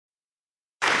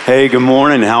Hey, good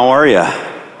morning. How are you?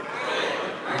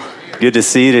 Good to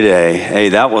see you today. Hey,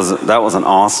 that was an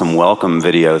awesome welcome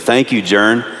video. Thank you,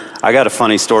 Jern. I got a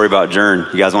funny story about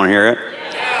Jern. You guys want to hear it?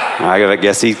 Yeah. I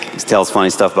guess he tells funny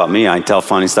stuff about me. I tell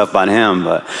funny stuff about him.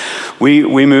 But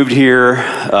we moved here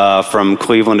from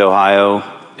Cleveland, Ohio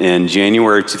in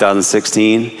January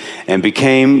 2016 and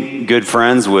became good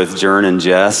friends with Jern and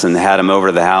Jess and had them over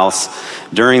to the house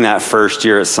during that first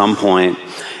year at some point.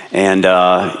 And,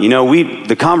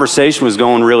 the conversation was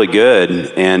going really good.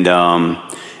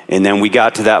 And then we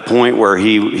got to that point where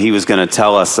he was going to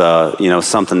tell us,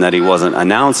 something that he wasn't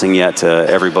announcing yet to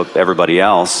everybody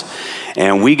else.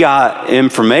 And we got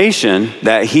information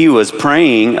that he was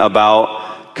praying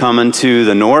about coming to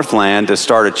the Northland to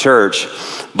start a church.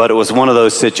 But it was one of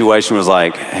those situations was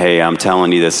like, hey, I'm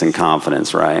telling you this in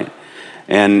confidence, right?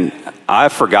 And I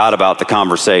forgot about the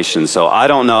conversation, so I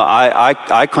don't know.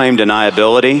 I claim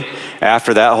deniability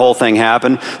after that whole thing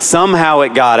happened. Somehow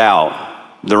it got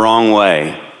out the wrong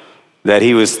way that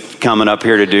he was coming up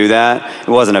here to do that. It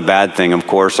wasn't a bad thing, of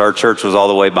course. Our church was all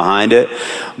the way behind it.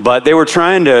 But they were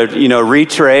trying to,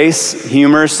 retrace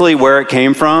humorously where it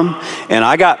came from. And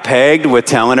I got pegged with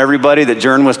telling everybody that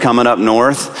Jern was coming up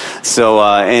north. So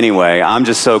anyway, I'm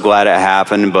just so glad it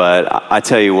happened. But I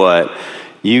tell you what,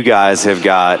 you guys have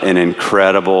got an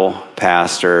incredible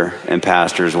pastor and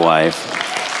pastor's wife.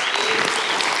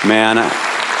 Man,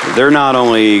 they're not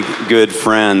only good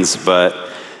friends,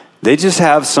 but they just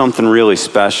have something really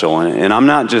special. And I'm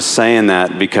not just saying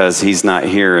that because he's not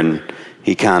here and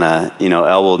he kind of,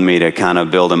 elbowed me to kind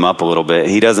of build him up a little bit.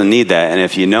 He doesn't need that. And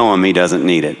if you know him, he doesn't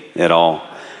need it at all.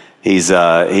 He's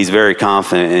very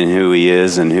confident in who he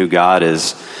is and who God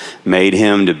has made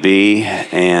him to be.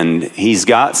 And he's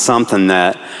got something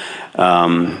that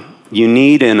you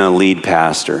need in a lead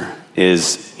pastor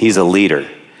is he's a leader.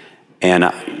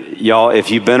 And y'all, if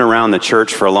you've been around the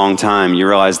church for a long time, you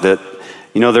realize that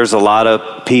there's a lot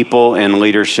of people in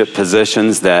leadership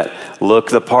positions that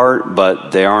look the part, but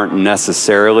they aren't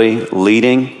necessarily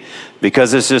leading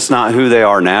because it's just not who they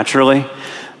are naturally.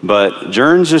 But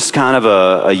Jern's just kind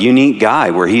of a unique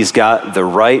guy where he's got the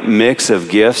right mix of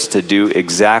gifts to do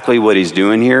exactly what he's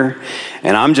doing here.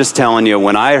 And I'm just telling you,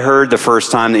 when I heard the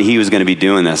first time that he was going to be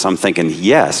doing this, I'm thinking,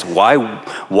 yes,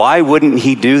 why wouldn't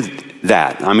he do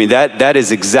that? I mean, that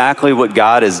is exactly what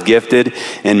God has gifted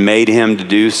and made him to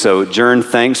do. So, Jern,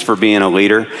 thanks for being a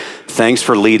leader. Thanks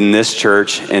for leading this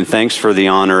church. And thanks for the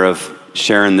honor of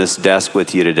sharing this desk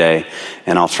with you today.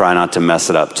 And I'll try not to mess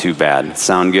it up too bad.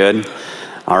 Sound good?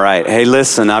 All right. Hey,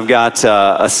 listen, I've got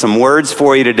some words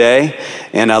for you today.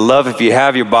 And I love if you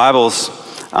have your Bibles,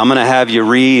 I'm going to have you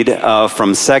read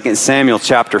from 2 Samuel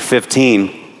chapter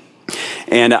 15.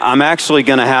 And I'm actually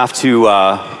going to have to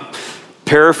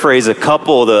paraphrase a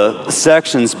couple of the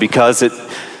sections because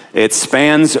it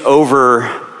spans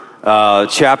over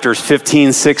chapters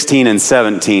 15, 16, and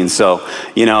 17. So,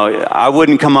 I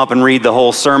wouldn't come up and read the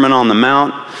whole Sermon on the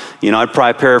Mount. I'd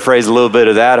probably paraphrase a little bit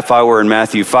of that if I were in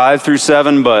Matthew 5 through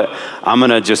 7, but I'm going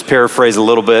to just paraphrase a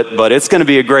little bit. But it's going to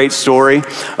be a great story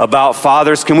about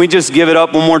fathers. Can we just give it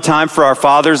up one more time for our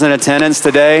fathers in attendance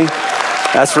today?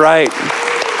 That's right.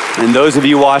 And those of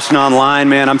you watching online,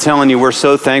 man, I'm telling you, we're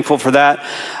so thankful for that.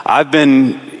 I've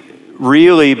been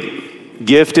really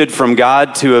gifted from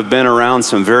God to have been around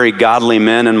some very godly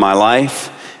men in my life.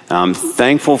 I'm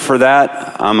thankful for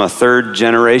that. I'm a third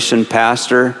generation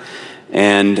pastor,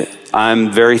 and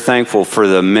I'm very thankful for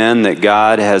the men that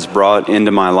God has brought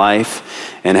into my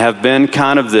life and have been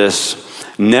kind of this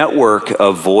network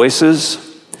of voices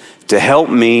to help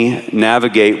me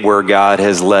navigate where God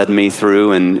has led me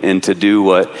through and to do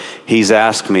what he's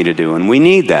asked me to do. And we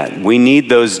need that. We need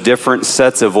those different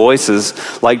sets of voices.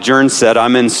 Like Jern said,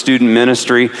 I'm in student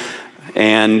ministry,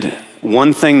 and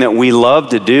one thing that we love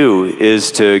to do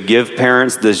is to give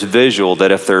parents this visual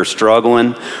that if they're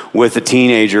struggling with a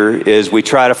teenager is we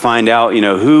try to find out,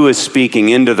 who is speaking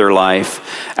into their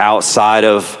life outside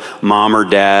of mom or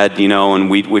dad, and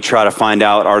we try to find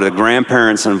out, are the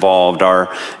grandparents involved?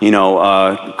 Are,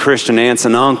 Christian aunts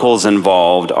and uncles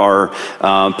involved? Are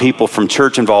people from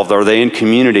church involved? Are they in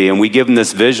community? And we give them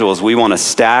this visual as we want to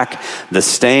stack the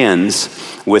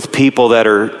stands with people that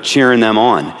are cheering them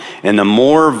on. And the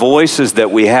more voices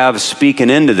that we have speaking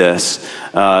into this,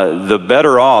 the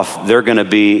better off they're going to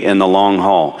be in the long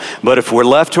haul. But if we're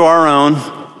left to our own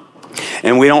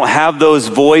and we don't have those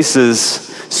voices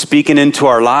speaking into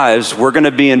our lives, we're going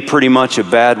to be in pretty much a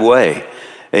bad way.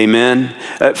 Amen.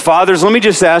 Fathers, let me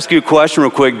just ask you a question real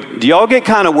quick. Do y'all get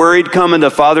kind of worried coming to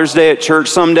Father's Day at church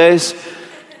some days?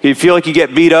 Do you feel like you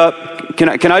get beat up?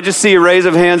 can I just see a raise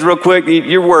of hands real quick?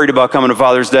 You're worried about coming to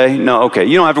Father's Day? No, okay.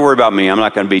 You don't have to worry about me. I'm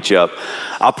not going to beat you up.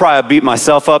 I'll probably beat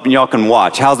myself up and y'all can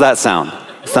watch. How's that sound?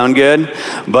 Sound good?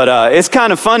 But it's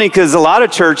kind of funny because a lot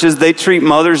of churches, they treat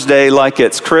Mother's Day like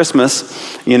it's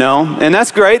Christmas, you know, and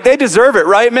that's great. They deserve it,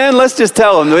 right, man? Let's just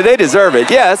tell them they deserve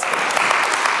it. Yes.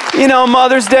 You know,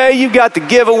 Mother's Day, you've got the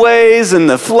giveaways and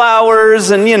the flowers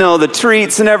and, you know, the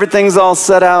treats and everything's all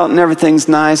set out and everything's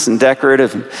nice and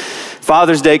decorative.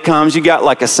 Father's Day comes, you got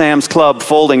like a Sam's Club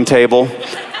folding table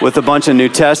with a bunch of New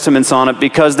Testaments on it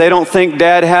because they don't think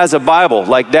Dad has a Bible.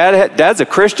 Like, Dad's a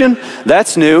Christian?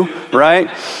 That's new, right?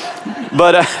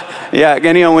 But, yeah,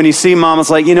 and, you know, when you see Mom, it's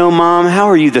like, you know, Mom, how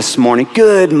are you this morning?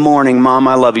 Good morning, Mom.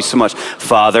 I love you so much.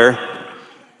 Father,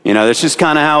 you know, that's just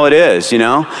kind of how it is, you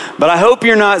know. But I hope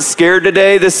you're not scared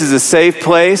today. This is a safe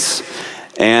place,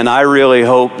 and I really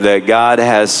hope that God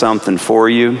has something for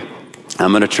you.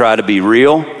 I'm going to try to be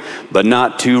real, but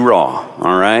not too raw,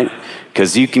 all right?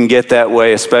 Because you can get that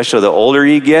way, especially the older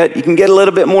you get. You can get a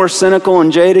little bit more cynical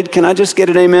and jaded. Can I just get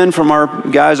an amen from our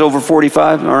guys over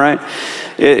 45, all right?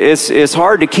 It's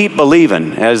hard to keep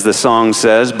believing, as the song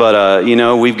says, but, you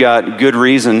know, we've got good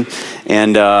reason.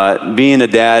 And being a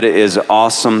dad is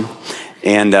awesome.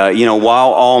 And, you know,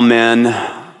 while all men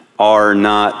are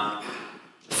not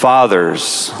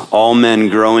fathers, all men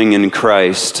growing in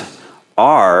Christ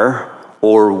are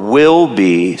or will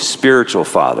be spiritual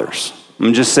fathers. Let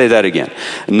me just say that again.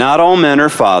 Not all men are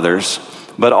fathers,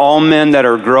 but all men that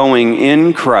are growing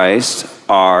in Christ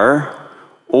are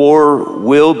or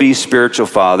will be spiritual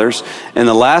fathers. And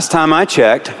the last time I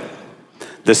checked,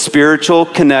 the spiritual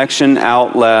connection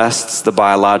outlasts the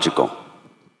biological.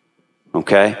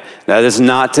 Okay? That is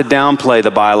not to downplay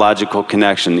the biological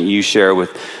connection that you share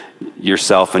with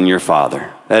yourself and your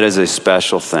father. That is a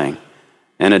special thing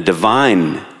and a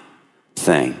divine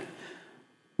thing.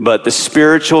 But the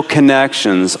spiritual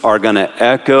connections are going to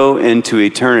echo into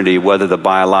eternity whether the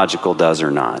biological does or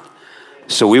not.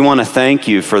 So we want to thank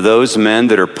you for those men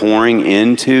that are pouring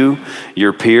into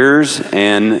your peers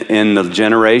and in the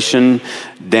generation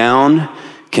down.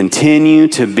 Continue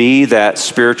to be that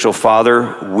spiritual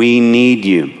father. We need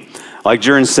you. Like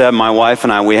Jern said, my wife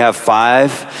and I, we have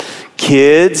 5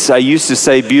 kids. I used to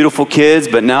say beautiful kids,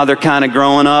 but now they're kind of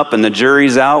growing up and the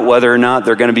jury's out whether or not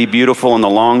they're going to be beautiful in the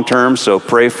long term, so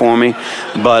pray for me.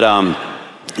 But,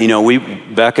 you know,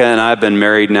 Becca and I have been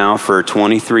married now for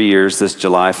 23 years, this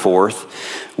July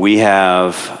 4th. We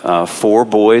have 4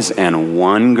 boys and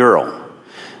 1 girl.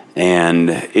 And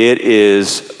it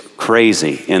is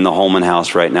crazy in the Holman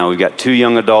house right now. We've got 2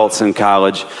 young adults in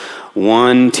college,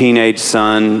 1 teenage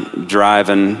son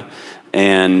driving,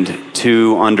 and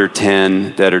 2 under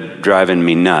 10 that are driving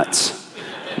me nuts.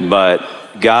 But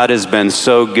God has been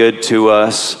so good to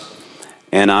us,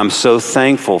 and I'm so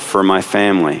thankful for my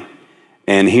family.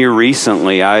 And here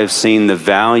recently, I've seen the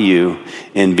value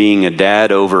in being a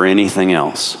dad over anything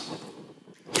else.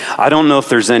 I don't know if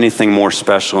there's anything more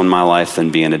special in my life than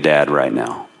being a dad right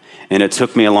now. And it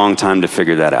took me a long time to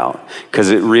figure that out. Because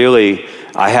it really,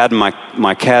 I had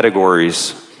my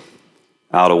categories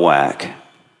out of whack.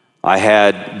 I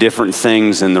had different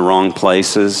things in the wrong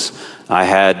places. I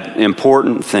had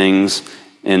important things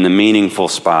in the meaningful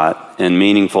spot and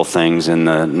meaningful things in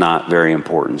the not very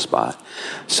important spot.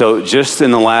 So just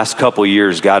in the last couple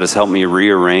years, God has helped me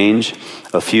rearrange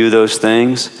a few of those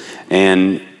things,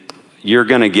 and you're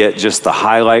going to get just the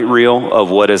highlight reel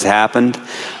of what has happened.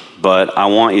 But I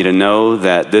want you to know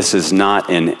that this is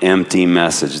not an empty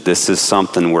message. This is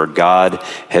something where God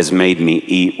has made me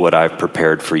eat what I've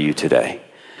prepared for you today.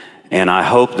 And I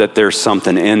hope that there's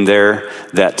something in there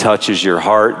that touches your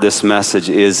heart. This message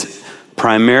is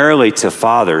primarily to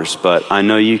fathers, but I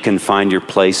know you can find your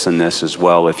place in this as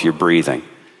well if you're breathing.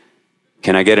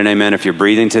 Can I get an amen if you're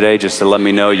breathing today, just to let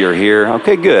me know you're here?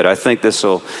 Okay, good. I think this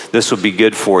will be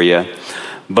good for you.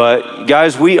 But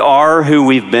guys, we are who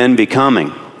we've been becoming.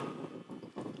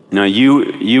 You know,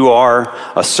 you are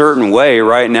a certain way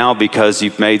right now because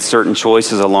you've made certain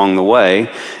choices along the way,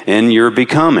 and you're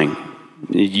becoming.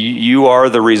 You are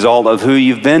the result of who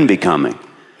you've been becoming.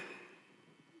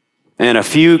 And a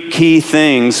few key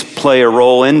things play a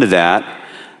role into that.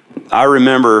 I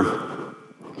remember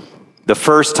the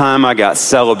first time I got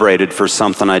celebrated for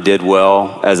something I did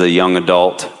well as a young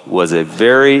adult was a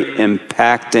very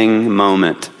impacting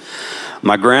moment.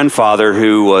 My grandfather,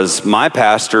 who was my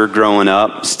pastor growing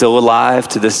up, still alive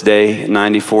to this day,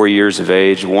 94 years of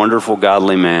age, wonderful,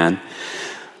 godly man.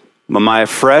 But my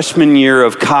freshman year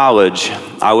of college,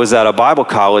 I was at a Bible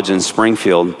college in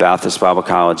Springfield, Baptist Bible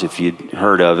College, if you'd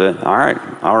heard of it. All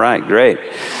right, great.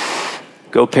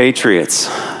 Go Patriots.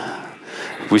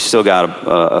 We still got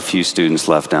a few students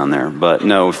left down there, but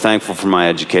no, thankful for my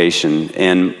education.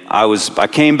 And I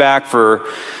came back for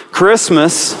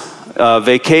Christmas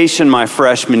vacation my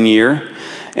freshman year,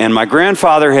 and my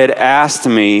grandfather had asked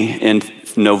me in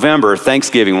November,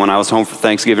 Thanksgiving, when I was home for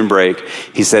Thanksgiving break,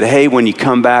 he said, hey, when you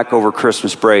come back over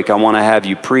Christmas break, I want to have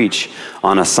you preach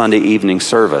on a Sunday evening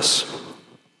service.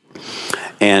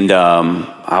 And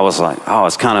I was like, I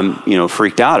was kind of,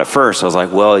 freaked out at first. I was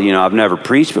like, well, I've never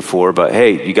preached before, but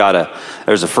hey,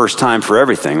 there's a first time for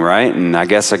everything, right? And I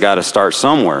guess I got to start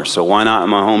somewhere. So why not in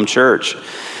my home church?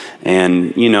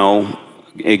 And,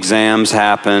 exams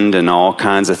happened and all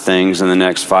kinds of things in the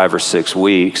next 5 or 6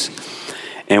 weeks.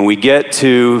 And we get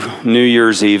to New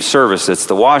Year's Eve service. It's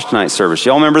the watch night service.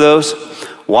 Y'all remember those?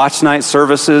 Watch night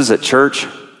services at church,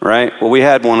 right? Well, we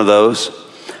had one of those.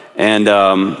 And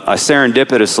I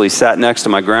serendipitously sat next to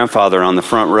my grandfather on the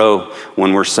front row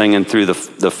when we're singing through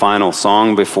the final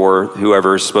song before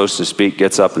whoever is supposed to speak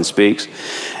gets up and speaks.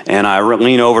 And I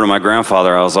lean over to my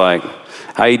grandfather. I was like,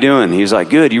 how you doing? He was like,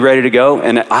 good, you ready to go?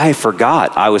 And I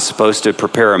forgot I was supposed to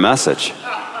prepare a message.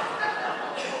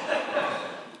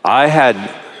 I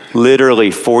had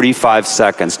literally 45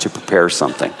 seconds to prepare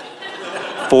something.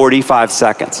 45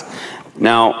 seconds.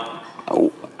 Now,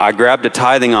 I grabbed a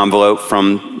tithing envelope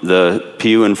from the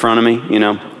pew in front of me,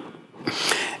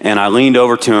 and I leaned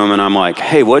over to him and I'm like,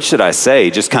 hey, what should I say?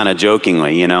 Just kind of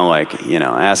jokingly,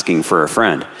 asking for a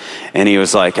friend. And he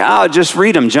was like, just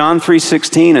read him John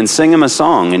 3:16 and sing him a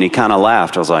song. And he kind of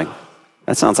laughed. I was like,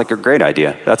 that sounds like a great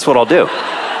idea. That's what I'll do.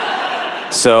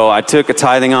 So I took a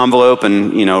tithing envelope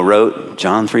and, wrote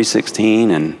John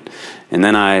 3:16. And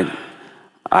then I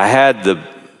had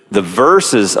the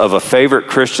verses of a favorite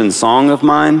Christian song of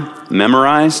mine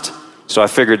memorized. So I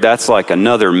figured that's like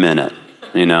another minute,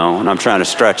 and I'm trying to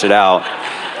stretch it out.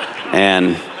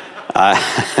 And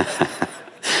I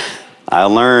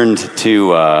learned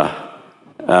to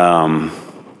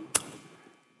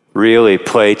really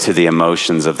play to the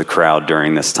emotions of the crowd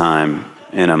during this time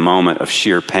in a moment of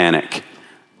sheer panic.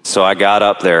 So I got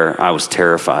up there, I was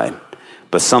terrified,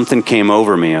 but something came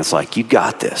over me. I was like, you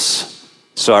got this.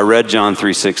 So I read John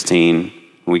 3:16.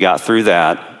 We got through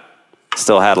that.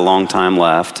 Still had a long time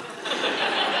left.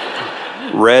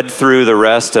 Read through the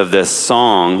rest of this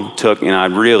song. I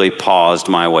really paused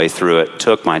my way through it.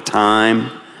 Took my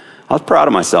time. I was proud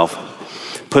of myself.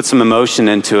 Put some emotion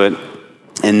into it.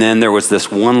 And then there was this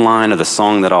one line of the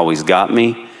song that always got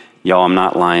me. Y'all, I'm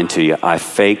not lying to you. I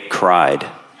fake cried.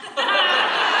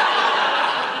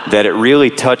 That it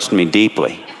really touched me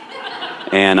deeply.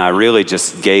 And I really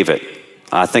just gave it.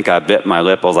 I think I bit my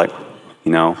lip. I was like,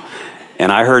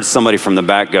 and I heard somebody from the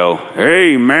back go,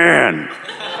 hey, man.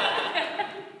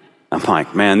 I'm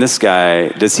like, man, this guy,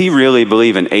 does he really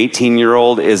believe an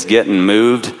 18-year-old is getting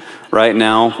moved right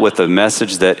now with a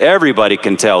message that everybody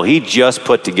can tell he just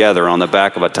put together on the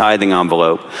back of a tithing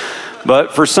envelope?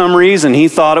 But for some reason, he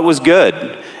thought it was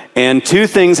good. And 2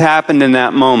 things happened in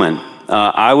that moment.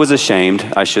 I was ashamed.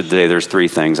 I should say there's 3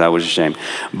 things. I was ashamed.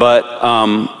 But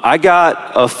I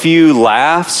got a few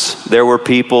laughs. There were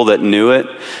people that knew it.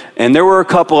 And there were a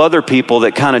couple other people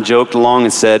that kind of joked along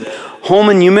and said,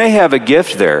 Holman, you may have a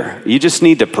gift there. You just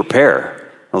need to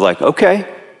prepare. I was like, okay,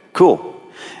 cool.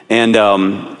 And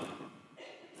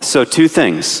so 2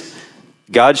 things.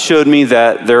 God showed me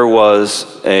that there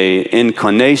was an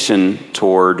inclination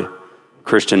toward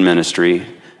Christian ministry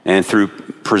and through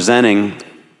presenting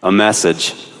a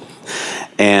message.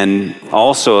 And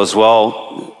also as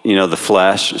well, the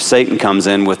flesh, Satan comes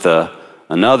in with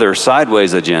another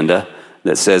sideways agenda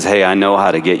that says, hey, I know how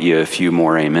to get you a few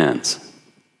more amens.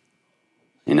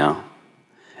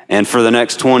 And for the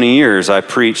next 20 years, I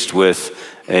preached with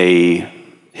a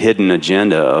hidden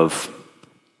agenda of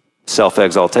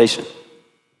self-exaltation.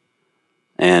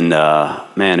 And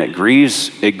man, it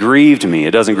grieved me.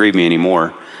 It doesn't grieve me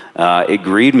anymore. It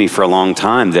grieved me for a long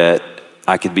time that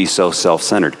I could be so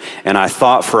self-centered. And I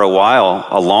thought for a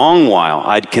long while,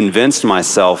 I'd convinced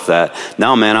myself that,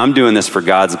 no, man, I'm doing this for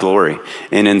God's glory.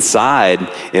 And inside,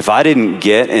 if I didn't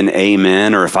get an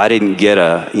amen, or if I didn't get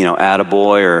a,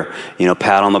 attaboy or,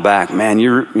 pat on the back, man,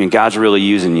 God's really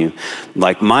using you.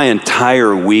 Like my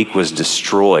entire week was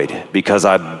destroyed because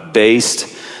I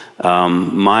based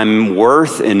my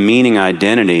worth and meaning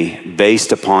identity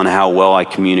based upon how well I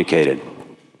communicated.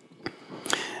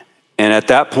 And at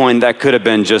that point, that could have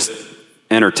been just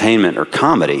entertainment or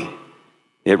comedy.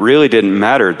 It really didn't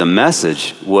matter the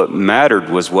message. What mattered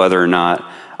was whether or not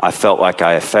I felt like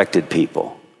I affected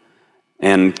people.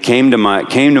 And came to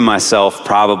myself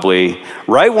probably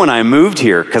right when I moved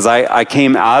here, because I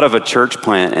came out of a church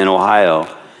plant in Ohio,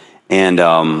 and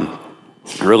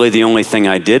really the only thing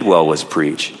I did well was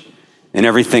preach. And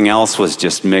everything else was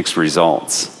just mixed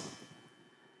results.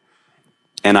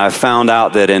 And I found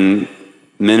out that in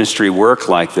ministry work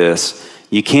like this,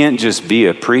 you can't just be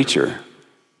a preacher.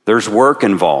 There's work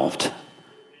involved.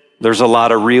 There's a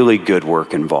lot of really good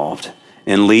work involved.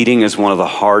 And leading is one of the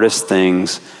hardest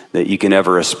things that you can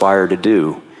ever aspire to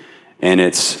do. And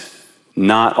it's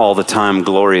not all the time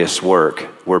glorious work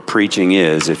where preaching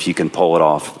is if you can pull it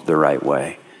off the right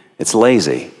way. It's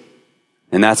lazy.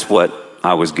 And that's what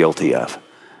I was guilty of.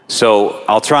 So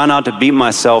I'll try not to beat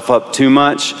myself up too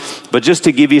much, but just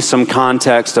to give you some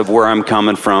context of where I'm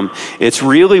coming from, it's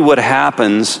really what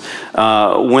happens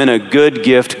when a good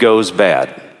gift goes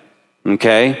bad,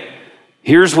 okay?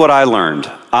 Here's what I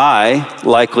learned. I,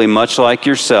 likely much like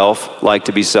yourself, like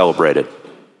to be celebrated,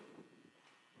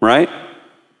 right?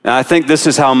 And I think this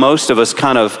is how most of us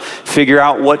kind of figure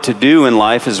out what to do in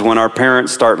life is when our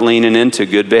parents start leaning into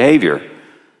good behavior.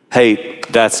 Hey,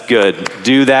 that's good.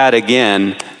 Do that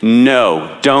again.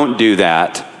 No, don't do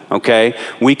that, okay?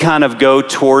 We kind of go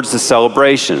towards the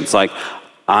celebration. It's like,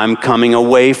 I'm coming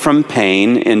away from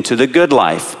pain into the good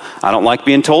life. I don't like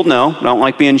being told no. I don't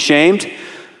like being shamed.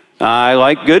 I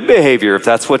like good behavior if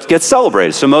that's what gets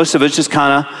celebrated. So most of us just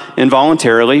kind of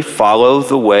involuntarily follow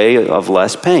the way of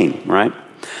less pain, right?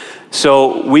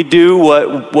 So we do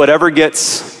whatever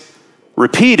gets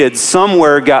repeated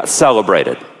somewhere got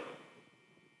celebrated.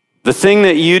 The thing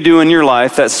that you do in your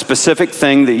life, that specific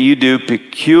thing that you do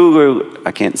peculiarly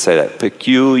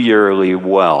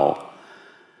well,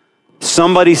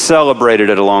 somebody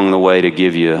celebrated it along the way to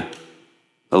give you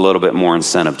a little bit more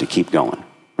incentive to keep going,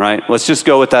 right? Let's just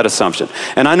go with that assumption.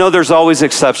 And I know there's always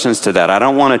exceptions to that. I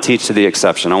don't want to teach to the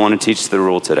exception. I want to teach the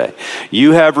rule today.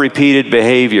 You have repeated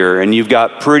behavior and you've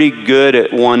got pretty good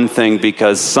at one thing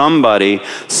because somebody,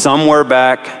 somewhere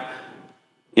back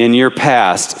in your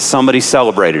past, somebody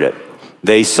celebrated it.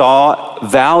 They saw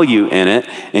value in it,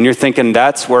 and you're thinking,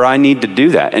 that's where I need to do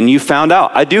that. And you found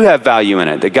out, I do have value in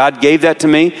it, that God gave that to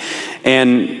me,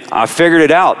 and I figured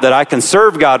it out, that I can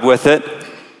serve God with it,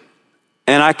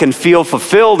 and I can feel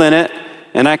fulfilled in it,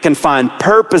 and I can find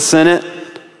purpose in it.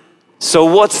 So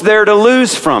what's there to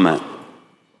lose from it?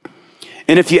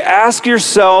 And if you ask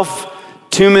yourself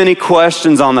too many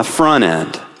questions on the front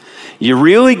end, you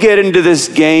really get into this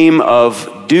game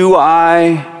of, do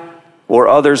I or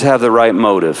others have the right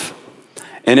motive?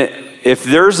 And if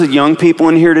there's young people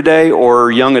in here today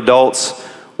or young adults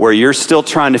where you're still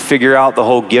trying to figure out the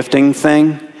whole gifting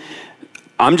thing,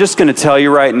 I'm just going to tell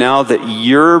you right now that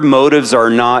your motives are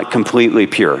not completely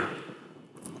pure.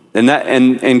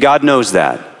 And God knows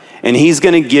that. And He's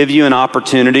going to give you an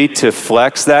opportunity to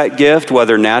flex that gift,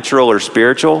 whether natural or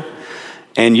spiritual,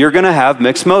 and you're going to have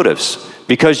mixed motives.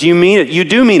 Because you mean it, you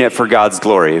do mean it for God's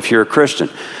glory if you're a Christian.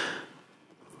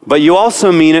 But you also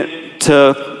mean it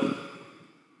to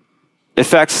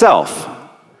affect self.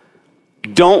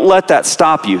 Don't let that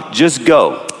stop you. Just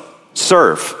go,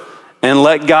 serve, and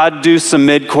let God do some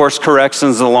mid-course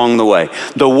corrections along the way.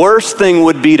 The worst thing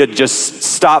would be to just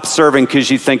stop serving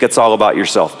because you think it's all about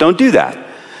yourself. Don't do that.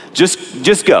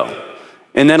 Just go.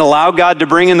 And then allow God to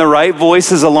bring in the right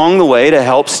voices along the way to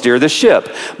help steer the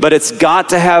ship. But it's got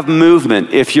to have movement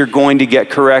if you're going to get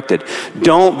corrected.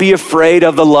 Don't be afraid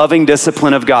of the loving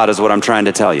discipline of God is what I'm trying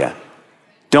to tell you.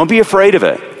 Don't be afraid of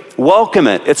it. Welcome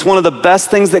it. It's one of the best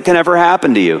things that can ever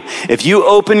happen to you. If you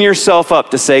open yourself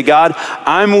up to say, God,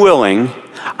 I'm willing.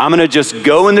 I'm going to just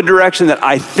go in the direction that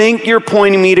I think you're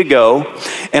pointing me to go.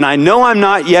 And I know I'm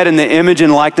not yet in the image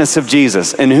and likeness of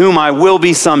Jesus, in whom I will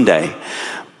be someday.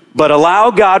 But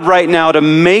allow God right now to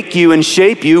make you and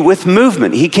shape you with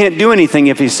movement. He can't do anything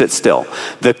if he sits still.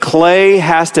 The clay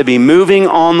has to be moving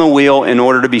on the wheel in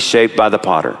order to be shaped by the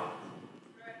potter.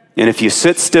 And if you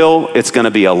sit still, it's going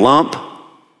to be a lump.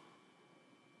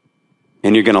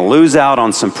 And you're going to lose out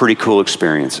on some pretty cool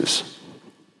experiences.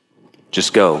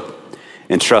 Just go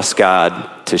and trust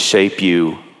God to shape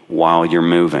you while you're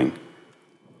moving.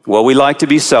 Well, we like to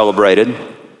be celebrated.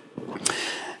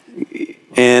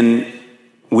 And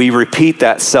we repeat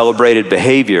that celebrated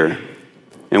behavior,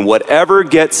 and whatever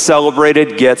gets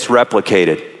celebrated gets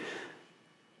replicated.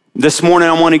 This morning,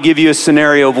 I want to give you a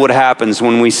scenario of what happens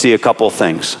when we see a couple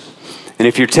things. And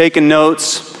if you're taking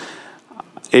notes,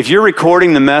 if you're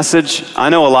recording the message, I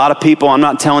know a lot of people, I'm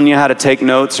not telling you how to take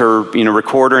notes or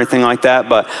record or anything like that,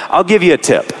 but I'll give you a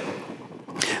tip.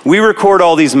 We record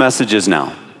all these messages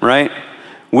now, right?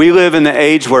 We live in the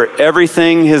age where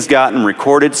everything has gotten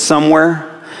recorded somewhere.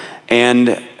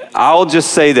 And I'll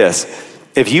just say this,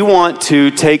 if you want to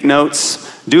take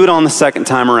notes, do it on the second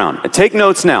time around. Take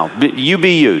notes now, you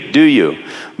be you, do you,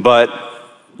 but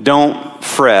don't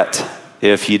fret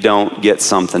if you don't get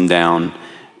something down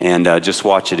and just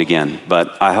watch it again.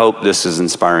 But I hope this is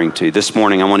inspiring to you. This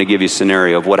morning, I want to give you a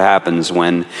scenario of what happens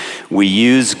when we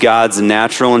use God's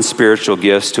natural and spiritual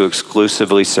gifts to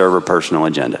exclusively serve a personal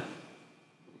agenda.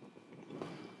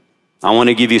 I want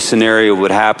to give you a scenario of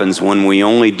what happens when we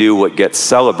only do what gets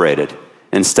celebrated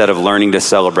instead of learning to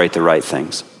celebrate the right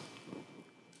things.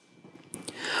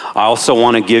 I also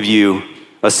want to give you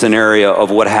a scenario of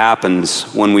what happens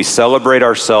when we celebrate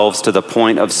ourselves to the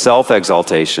point of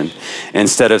self-exaltation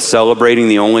instead of celebrating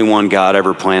the only one God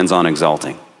ever plans on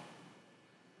exalting.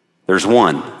 There's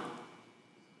one.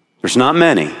 There's not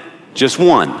many, just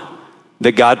one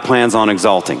that God plans on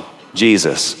exalting,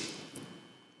 Jesus.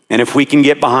 And if we can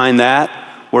get behind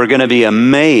that, we're going to be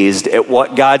amazed at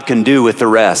what God can do with the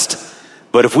rest.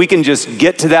 But if we can just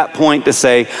get to that point to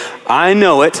say, I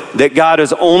know it, that God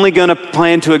is only going to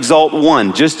plan to exalt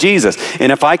one, just Jesus.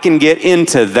 And if I can get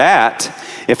into that,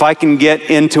 if I can get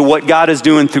into what God is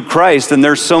doing through Christ, then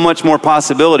there's so much more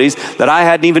possibilities that I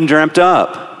hadn't even dreamt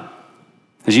up.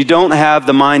 Because you don't have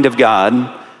the mind of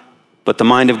God, but the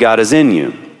mind of God is in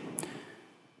you.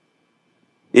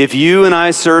 If you and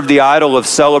I serve the idol of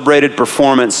celebrated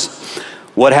performance,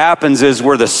 what happens is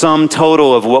we're the sum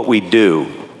total of what we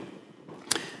do.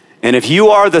 And if you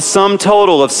are the sum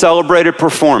total of celebrated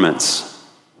performance,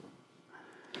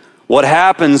 what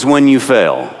happens when you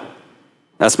fail?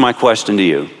 That's my question to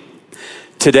you.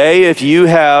 Today, if you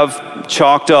have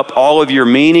chalked up all of your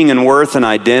meaning and worth and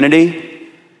identity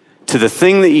to the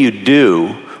thing that you do,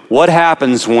 what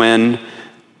happens when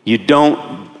you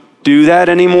don't do that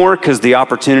anymore because the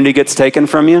opportunity gets taken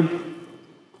from you?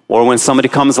 Or when somebody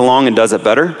comes along and does it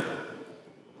better?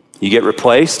 You get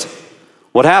replaced?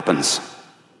 What happens?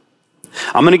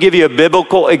 I'm going to give you a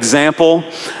biblical example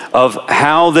of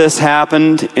how this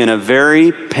happened in a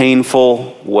very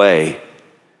painful way.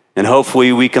 And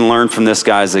hopefully we can learn from this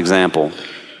guy's example.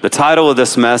 The title of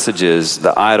this message is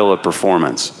The Idol of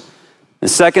Performance. In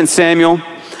 2 Samuel,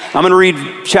 I'm going to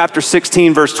read chapter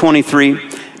 16, verse 23,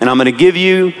 and I'm going to give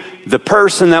you the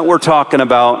person that we're talking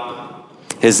about.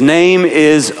 His name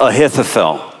is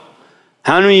Ahithophel.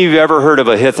 How many of you have ever heard of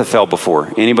Ahithophel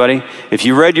before? Anybody? If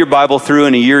you read your Bible through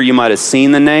in a year, you might have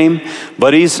seen the name,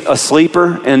 but he's a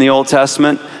sleeper in the Old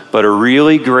Testament, but a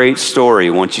really great story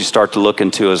once you start to look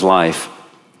into his life.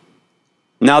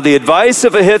 Now, the advice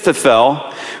of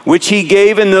Ahithophel, which he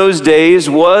gave in those days,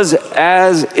 was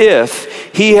as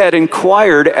if he had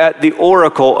inquired at the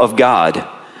oracle of God.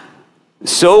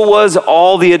 So was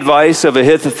all the advice of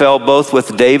Ahithophel, both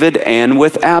with David and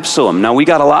with Absalom. Now, we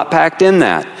got a lot packed in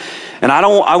that. And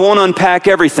I won't unpack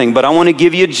everything, but I want to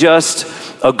give you just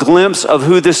a glimpse of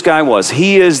who this guy was.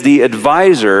 He is the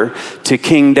advisor to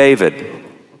King David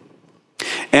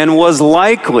and was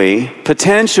likely,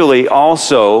 potentially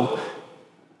also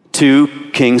to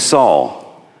King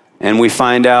Saul. And we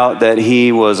find out that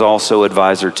he was also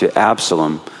advisor to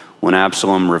Absalom when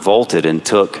Absalom revolted and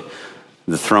took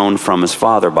the throne from his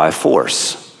father by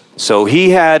force. So he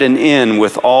had an in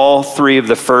with all three of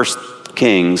the first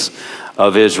kings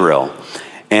of Israel.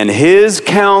 And his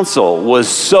counsel was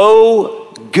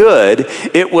so good,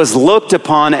 it was looked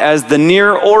upon as the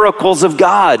near oracles of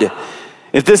God.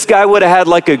 If this guy would have had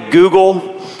like a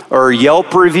Google or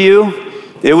Yelp review,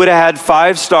 it would have had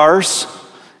 5 stars.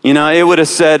 You know, it would have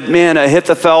said, man,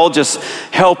 Ahithophel just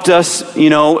helped us,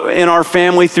 in our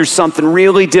family through something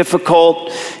really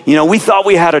difficult. We thought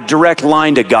we had a direct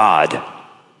line to God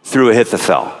through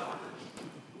Ahithophel.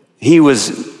 He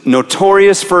was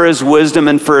notorious for his wisdom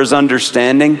and for his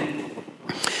understanding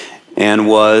and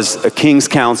was a king's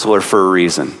counselor for a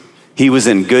reason. He was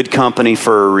in good company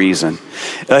for a reason.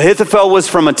 Ahithophel was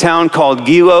from a town called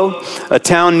Gilo, a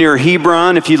town near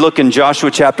Hebron. If you look in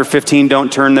Joshua chapter 15,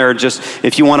 don't turn there, just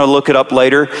if you want to look it up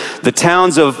later. The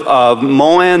towns of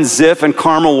Moan, Ziph, and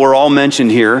Carmel were all mentioned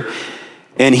here.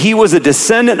 And he was a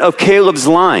descendant of Caleb's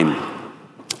line.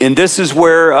 And this is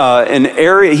where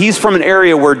he's from an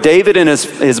area where David and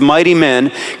his mighty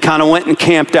men kind of went and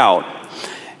camped out.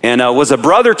 And was a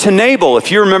brother to Nabal.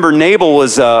 If you remember, Nabal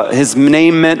was, his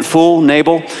name meant fool,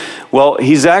 Nabal. Well,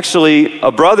 he's actually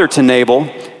a brother to Nabal,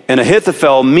 and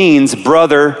Ahithophel means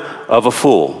brother of a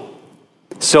fool.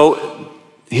 So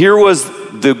here was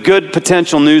the good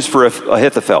potential news for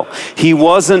Ahithophel. He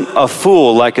wasn't a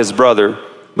fool like his brother,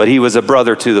 but he was a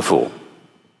brother to the fool.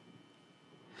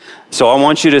 So I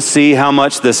want you to see how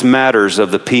much this matters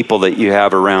of the people that you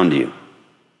have around you.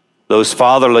 Those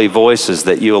fatherly voices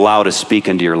that you allow to speak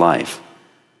into your life.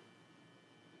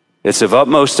 It's of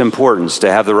utmost importance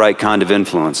to have the right kind of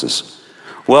influences.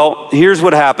 Well, here's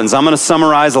what happens. I'm going to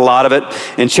summarize a lot of it.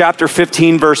 In chapter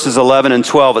 15, verses 11 and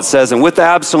 12, it says, "And with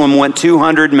Absalom went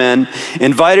 200 men,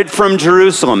 invited from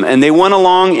Jerusalem, and they went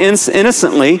along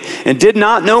innocently and did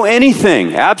not know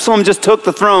anything." Absalom just took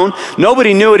the throne.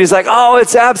 Nobody knew it. He's like, "Oh,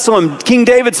 it's Absalom, King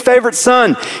David's favorite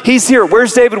son. He's here.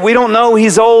 Where's David? We don't know.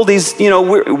 He's old. He's,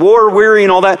 war weary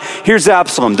and all that. Here's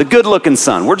Absalom, the good-looking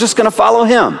son. We're just going to follow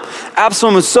him."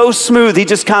 Absalom was so smooth, he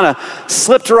just kind of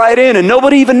slipped right in, and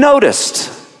nobody even noticed.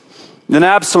 Then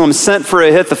Absalom sent for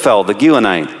Ahithophel, the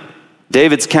Gilonite,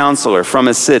 David's counselor, from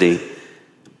his city,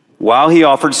 while he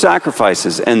offered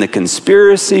sacrifices, and the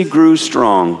conspiracy grew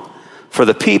strong, for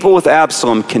the people with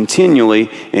Absalom continually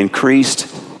increased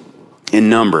in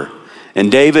number.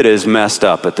 And David is messed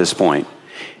up at this point.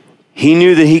 He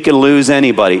knew that he could lose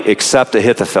anybody except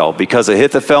Ahithophel, because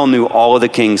Ahithophel knew all of the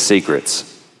king's secrets.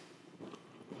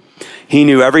 He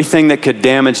knew everything that could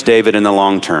damage David in the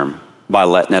long term by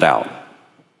letting it out.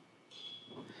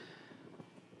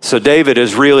 So David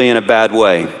is really in a bad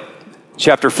way.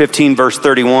 Chapter 15, verse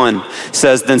 31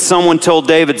 says, "Then someone told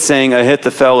David, saying,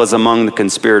 Ahithophel is among the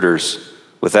conspirators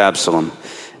with Absalom.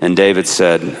 And David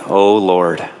said, O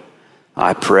Lord,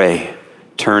 I pray,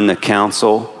 turn the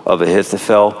counsel of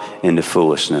Ahithophel into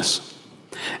foolishness."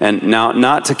 And now,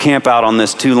 not to camp out on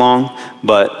this too long,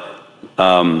 but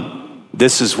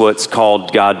this is what's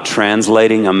called God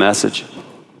translating a message.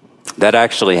 That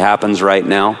actually happens right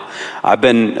now. I've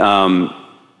been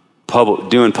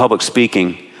doing public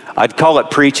speaking. I'd call it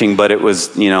preaching, but it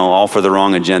was, all for the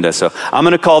wrong agenda. So I'm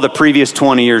going to call the previous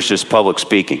 20 years just public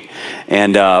speaking.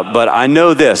 And but I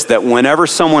know this, that whenever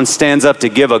someone stands up to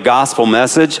give a gospel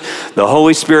message, the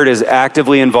Holy Spirit is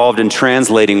actively involved in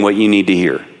translating what you need to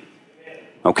hear.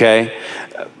 Okay?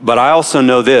 But I also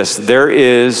know this, there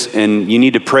is, and you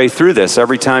need to pray through this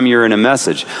every time you're in a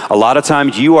message. A lot of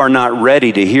times you are not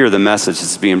ready to hear the message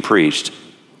that's being preached,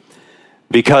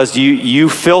 because you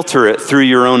filter it through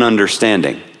your own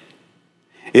understanding.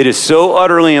 It is so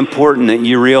utterly important that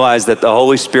you realize that the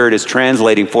Holy Spirit is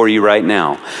translating for you right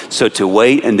now. So to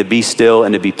wait and to be still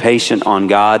and to be patient on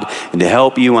God and to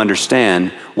help you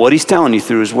understand what he's telling you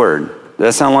through his word. Does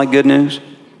that sound like good news?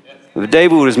 If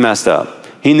David was messed up,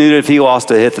 he knew that if he lost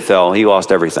Ahithophel, he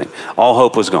lost everything. All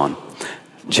hope was gone.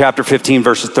 Chapter 15,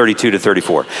 verses 32 to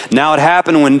 34. "Now it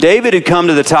happened when David had come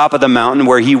to the top of the mountain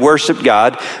where he worshiped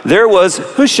God, there was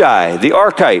Hushai, the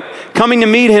Archite, coming to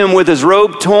meet him with his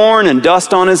robe torn and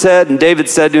dust on his head. And David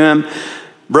said to him,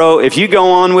 Bro, if you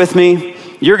go on with me,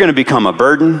 you're going to become a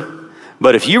burden.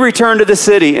 But if you return to the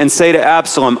city and say to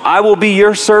Absalom, I will be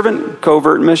your servant,"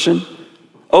 covert mission,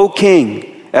 "O king,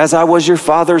 as I was your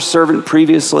father's servant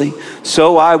previously,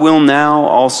 so I will now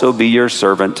also be your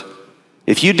servant.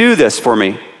 If you do this for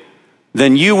me,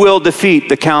 then you will defeat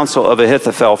the counsel of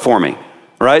Ahithophel for me."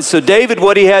 Right? So David,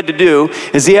 what he had to do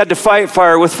is he had to fight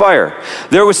fire with fire.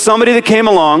 There was somebody that came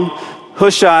along,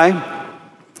 Hushai,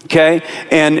 okay?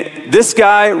 And this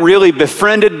guy really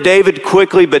befriended David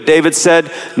quickly, but David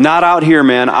said, "Not out here,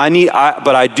 man.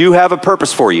 But I do have a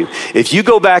purpose for you. If you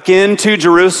go back into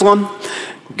Jerusalem,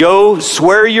 go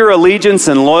swear your allegiance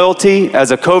and loyalty as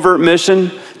a covert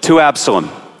mission to Absalom.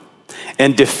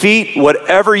 And defeat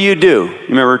whatever you do." You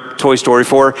remember Toy Story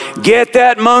 4? Get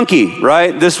that monkey,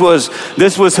 right? This was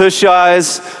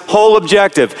Hushai's whole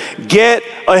objective. Get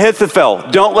Ahithophel.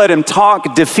 Don't let him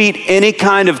talk. Defeat any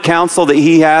kind of counsel that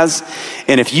he has.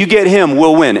 And if you get him,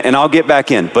 we'll win, and I'll get back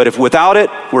in. But if without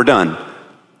it, we're done.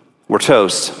 We're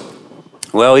toast.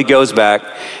 Well, he goes back,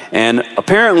 and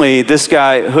apparently this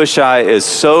guy, Hushai, is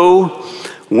so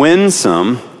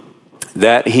winsome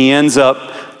that he ends up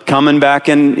coming back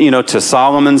in, to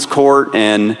Solomon's court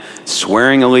and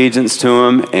swearing allegiance to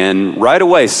him. And right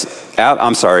away,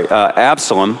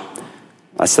 Absalom,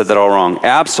 I said that all wrong.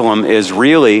 Absalom is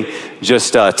really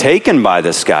just taken by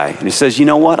this guy. And he says, you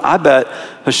know what? I bet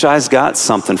Hushai's got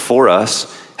something for us.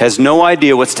 Has no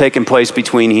idea what's taking place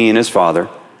between he and his father.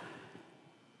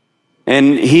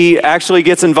 And he actually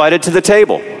gets invited to the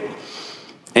table.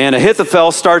 And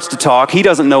Ahithophel starts to talk. He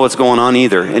doesn't know what's going on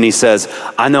either. And he says,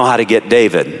 I know how to get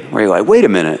David. Where you're like, wait a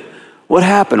minute. What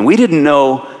happened? We didn't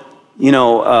know,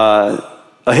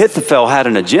 Ahithophel had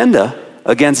an agenda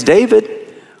against David.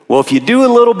 Well, if you do a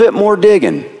little bit more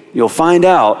digging, you'll find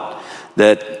out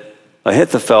that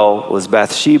Ahithophel was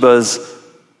Bathsheba's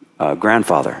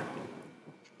grandfather.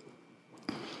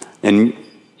 And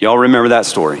y'all remember that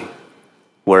story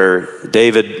where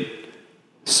David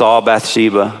saw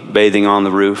Bathsheba bathing on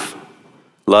the roof,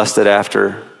 lusted after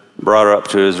her, brought her up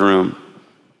to his room,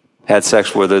 had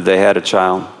sex with her, they had a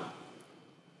child,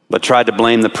 but tried to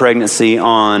blame the pregnancy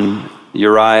on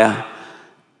Uriah.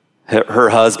 her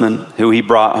husband, who he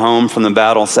brought home from the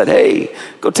battle, said, hey,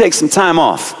 go take some time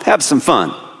off. Have some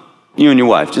fun. You and your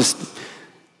wife.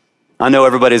 I know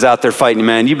everybody's out there fighting,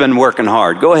 man. You've been working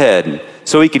hard. Go ahead.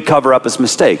 So he could cover up his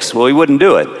mistakes. Well, he wouldn't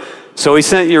do it. So he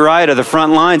sent Uriah to the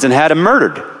front lines and had him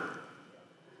murdered.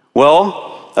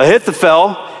 Well,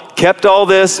 Ahithophel kept all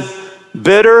this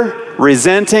bitter,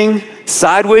 resenting,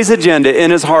 sideways agenda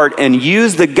in his heart and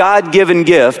used the God-given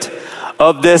gift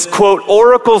of this, quote,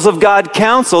 oracles of God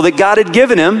counsel that God had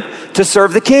given him to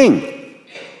serve the king.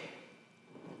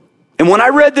 And when I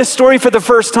read this story for the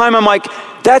first time, I'm like,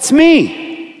 that's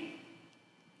me.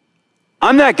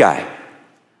 I'm that guy.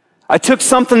 I took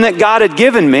something that God had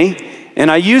given me and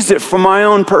I used it for my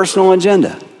own personal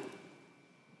agenda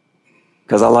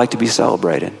because I like to be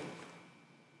celebrated.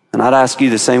 And I'd ask you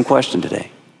the same question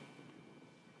today.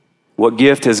 What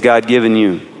gift has God given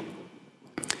you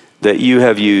that you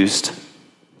have used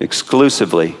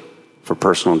exclusively for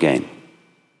personal gain?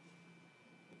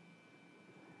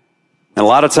 And a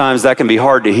lot of times that can be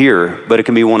hard to hear, but it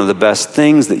can be one of the best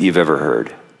things that you've ever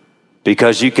heard.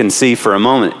 Because you can see for a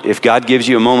moment, if God gives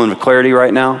you a moment of clarity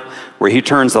right now, where he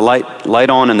turns the light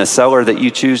on in the cellar that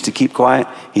you choose to keep quiet,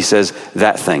 he says,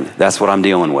 that thing, that's what I'm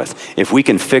dealing with. If we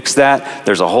can fix that,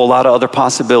 there's a whole lot of other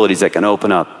possibilities that can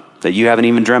open up that you haven't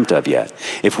even dreamt of yet.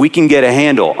 If we can get a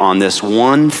handle on this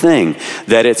one thing,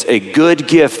 that it's a good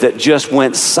gift that just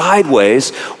went sideways,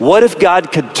 what if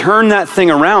God could turn that thing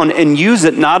around and use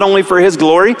it not only for his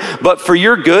glory, but for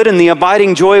your good and the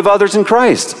abiding joy of others in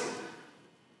Christ?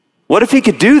 What if he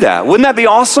could do that? Wouldn't that be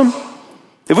awesome?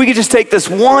 If we could just take this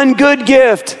one good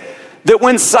gift that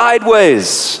went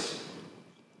sideways.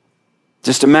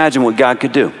 Just imagine what God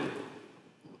could do.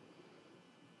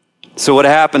 So what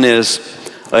happened is,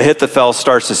 Ahithophel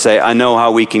starts to say, I know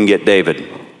how we can get David.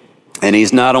 And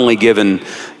he's not only given,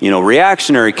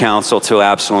 reactionary counsel to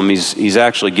Absalom, he's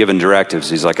actually given directives.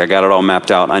 He's like, I got it all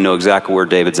mapped out. I know exactly where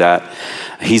David's at.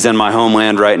 He's in my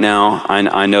homeland right now.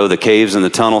 I know the caves and the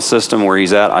tunnel system where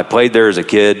he's at. I played there as a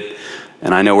kid,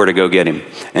 and I know where to go get him.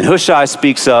 And Hushai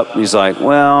speaks up. He's like,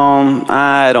 well,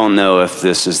 I don't know if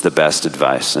this is the best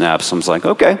advice. And Absalom's like,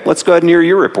 okay, let's go ahead and hear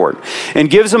your report. And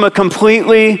gives him a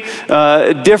completely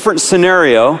different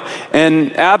scenario.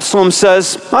 And Absalom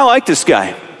says, I like this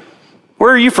guy.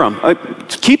 Where are you from?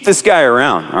 Keep this guy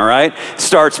around, all right?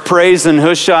 Starts praising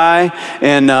Hushai.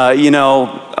 And,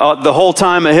 the whole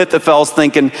time Ahithophel's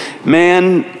thinking,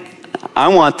 man, I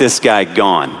want this guy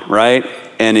gone, right?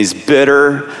 And he's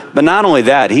bitter. But not only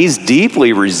that, he's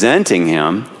deeply resenting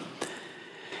him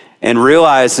and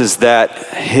realizes that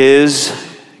his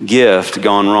gift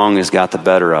gone wrong has got the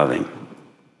better of him.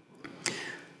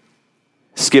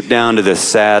 Skip down to this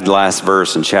sad last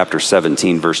verse in chapter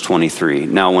 17, verse 23.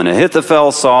 Now when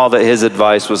Ahithophel saw that his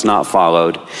advice was not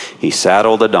followed, he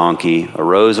saddled a donkey,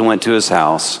 arose and went to his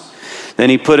house. Then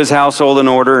he put his household in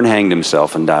order and hanged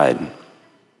himself and died.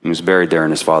 He was buried there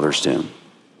in his father's tomb.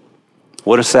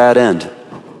 What a sad end.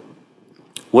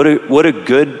 What a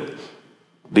good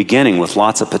beginning with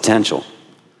lots of potential.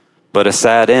 But a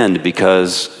sad end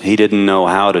because he didn't know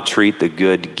how to treat the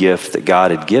good gift that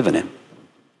God had given him.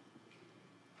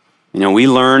 We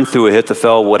learn through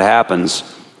Ahithophel what happens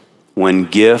when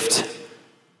gift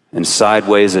and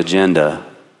sideways agenda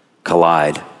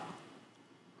collide.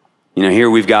 Here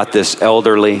we've got this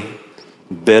elderly,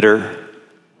 bitter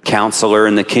counselor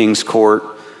in the king's court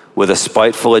with a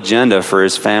spiteful agenda for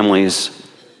his family's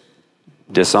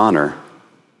dishonor.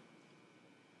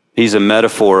 He's a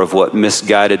metaphor of what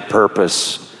misguided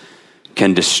purpose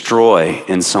can destroy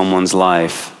in someone's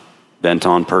life bent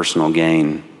on personal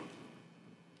gain.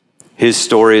 His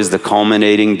story is the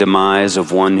culminating demise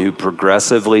of one who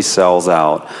progressively sells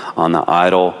out on the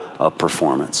idol of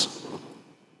performance.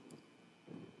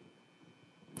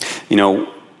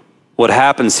 What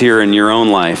happens here in your own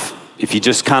life, if you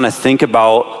just kind of think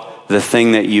about the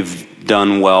thing that you've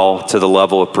done well to the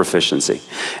level of proficiency.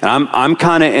 And I'm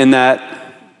kind of in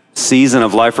that season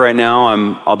of life right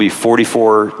now. I'll be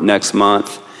 44 next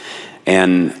month.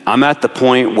 And I'm at the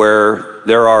point where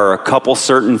there are a couple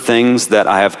certain things that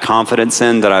I have confidence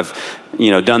in, that I've,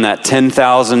 done that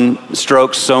 10,000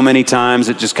 strokes so many times,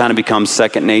 it just kind of becomes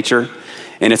second nature.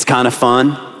 And it's kind of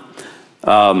fun.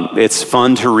 It's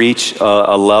fun to reach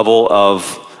a level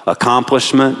of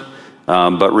accomplishment,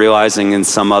 but realizing in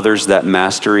some others that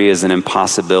mastery is an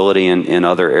impossibility in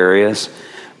other areas.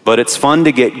 But it's fun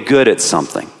to get good at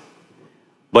something.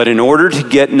 But in order to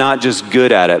get not just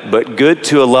good at it, but good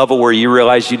to a level where you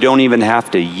realize you don't even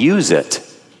have to use it,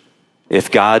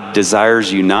 if God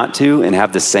desires you not to and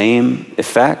have the same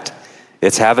effect,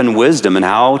 it's having wisdom in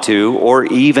how to, or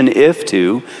even if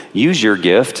to, use your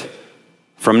gift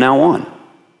from now on.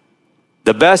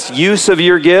 The best use of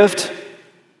your gift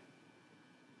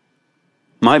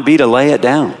might be to lay it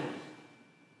down.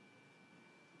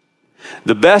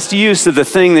 The best use of the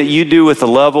thing that you do with a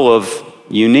level of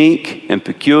unique and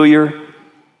peculiar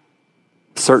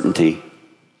certainty,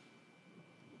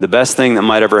 the best thing that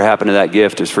might ever happen to that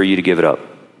gift is for you to give it up.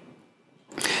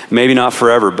 Maybe not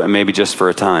forever, but maybe just for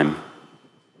a time,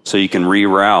 so you can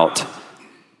reroute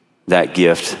that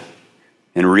gift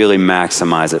and really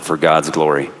maximize it for God's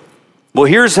glory. Well,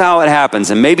 here's how it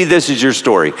happens, and maybe this is your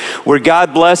story, where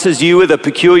God blesses you with a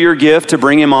peculiar gift to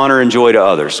bring him honor and joy to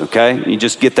others, okay? You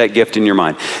just get that gift in your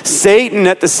mind. Satan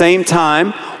at the same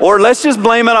time, or let's just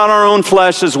blame it on our own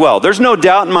flesh as well. There's no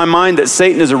doubt in my mind that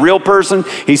Satan is a real person.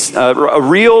 He's a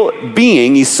real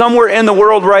being. He's somewhere in the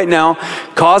world right now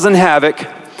causing havoc,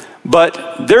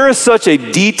 but there is such a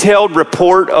detailed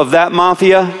report of that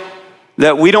mafia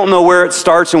that we don't know where it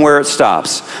starts and where it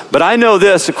stops. But I know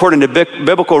this, according to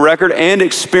biblical record and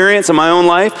experience in my own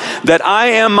life, that I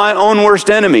am my own worst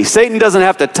enemy. Satan doesn't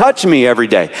have to touch me every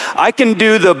day. I can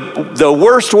do the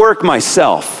worst work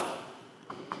myself.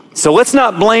 So let's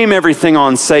not blame everything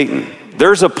on Satan.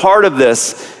 There's a part of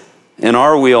this in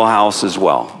our wheelhouse as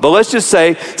well. But let's just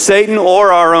say Satan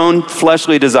or our own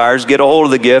fleshly desires get a hold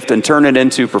of the gift and turn it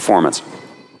into performance.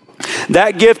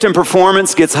 That gift and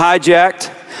performance gets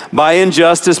hijacked by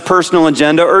injustice, personal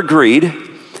agenda, or greed.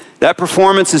 That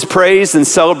performance is praised and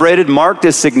celebrated, marked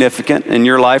as significant in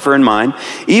your life or in mine,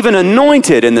 even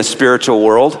anointed in the spiritual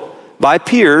world by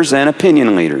peers and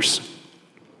opinion leaders.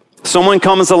 Someone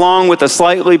comes along with a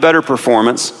slightly better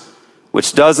performance,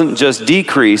 which doesn't just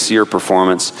decrease your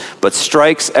performance, but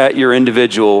strikes at your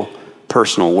individual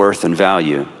personal worth and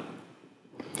value.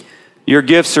 Your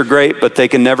gifts are great, but they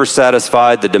can never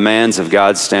satisfy the demands of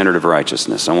God's standard of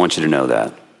righteousness. I want you to know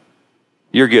that.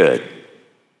 You're good.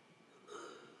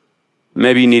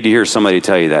 Maybe you need to hear somebody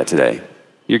tell you that today.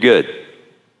 You're good.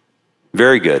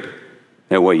 Very good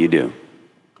at what you do.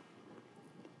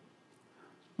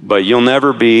 But you'll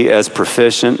never be as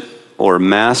proficient or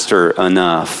master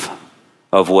enough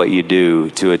of what you do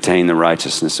to attain the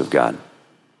righteousness of God.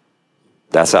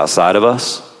 That's outside of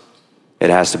us. It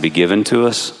has to be given to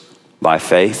us by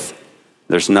faith.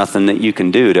 There's nothing that you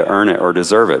can do to earn it or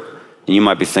deserve it. And you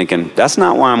might be thinking, that's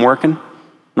not why I'm working.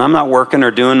 I'm not working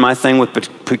or doing my thing with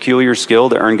peculiar skill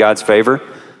to earn God's favor.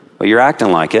 Well, you're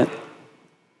acting like it.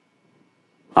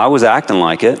 I was acting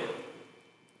like it.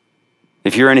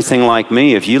 If you're anything like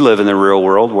me, if you live in the real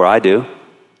world where I do,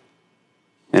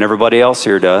 and everybody else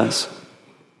here does,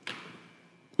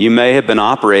 you may have been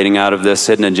operating out of this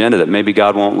hidden agenda that maybe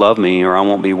God won't love me or I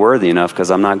won't be worthy enough because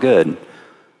I'm not good.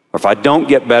 Or if I don't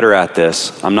get better at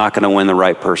this, I'm not going to win the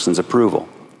right person's approval.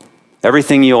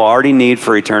 Everything you'll already need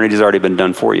for eternity has already been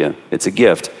done for you. It's a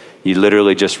gift. You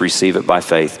literally just receive it by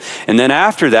faith. And then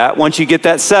after that, once you get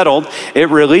that settled, it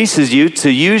releases you to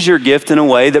use your gift in a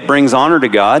way that brings honor to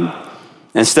God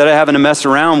instead of having to mess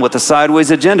around with a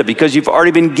sideways agenda because you've already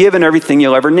been given everything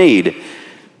you'll ever need.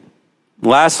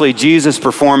 Lastly, Jesus'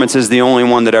 performance is the only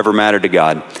one that ever mattered to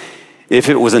God. If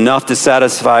it was enough to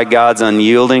satisfy God's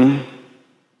unyielding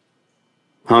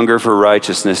hunger for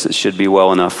righteousness, it should be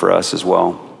well enough for us as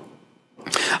well.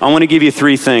 I want to give you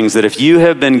three things that if you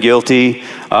have been guilty,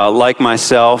 like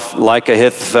myself, like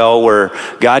Ahithophel, where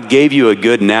God gave you a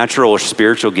good natural or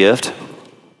spiritual gift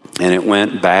and it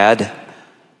went bad,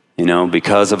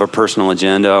 because of a personal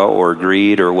agenda or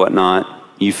greed or whatnot,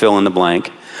 you fill in the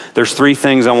blank. There's three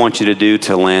things I want you to do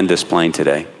to land this plane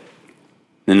today.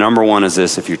 The number one is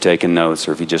this, if you're taking notes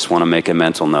or if you just want to make a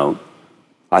mental note.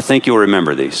 I think you'll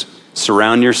remember these.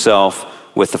 Surround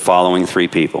yourself with the following three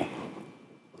people.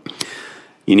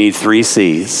 You need 3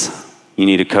 C's. You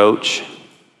need a coach,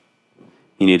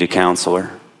 you need a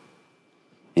counselor,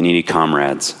 and you need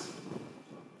comrades.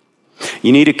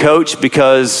 You need a coach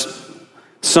because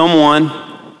someone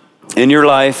in your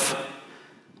life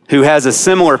who has a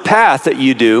similar path that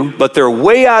you do, but they're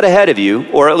way out ahead of you,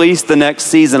 or at least the next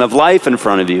season of life in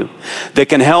front of you, that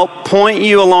can help point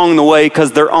you along the way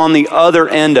because they're on the other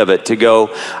end of it to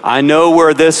go, I know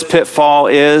where this pitfall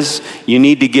is. You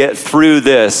need to get through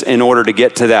this in order to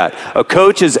get to that. A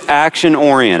coach is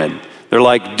action-oriented. They're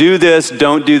like, do this,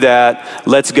 don't do that,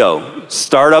 let's go.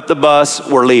 Start up the bus,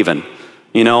 we're leaving.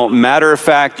 Matter of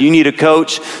fact, you need a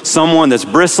coach, someone that's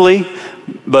bristly,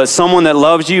 but someone that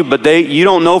loves you, but you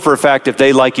don't know for a fact if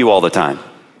they like you all the time,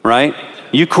 right?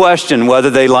 You question whether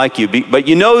they like you, but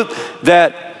you know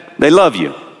that they love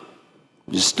you.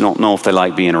 You just don't know if they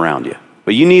like being around you.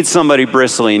 But you need somebody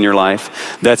bristly in your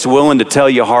life that's willing to tell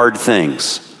you hard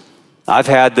things. I've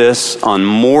had this on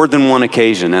more than one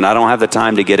occasion, and I don't have the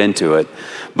time to get into it,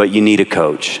 but you need a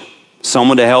coach.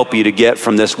 someone to help you to get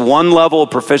from this one level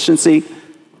of proficiency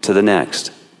to the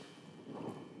next.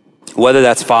 Whether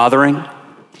that's fathering,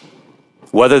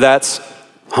 whether that's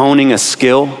honing a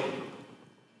skill,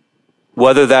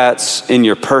 whether that's in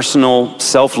your personal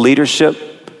self-leadership,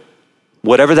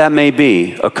 whatever that may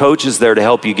be, a coach is there to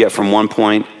help you get from one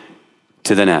point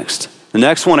to the next. The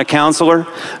next one, a counselor.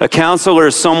 A counselor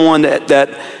is someone that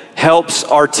helps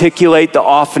articulate the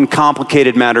often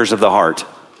complicated matters of the heart.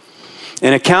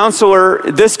 And a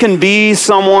counselor, this can be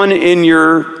someone in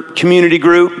your community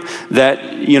group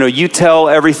that you tell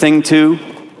everything to.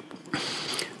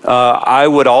 I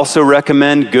would also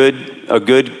recommend a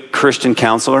good Christian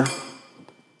counselor,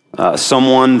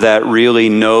 someone that really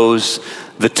knows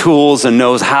the tools and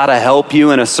knows how to help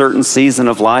you in a certain season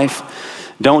of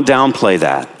life. Don't downplay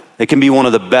that. It can be one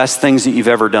of the best things that you've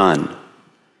ever done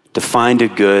to find a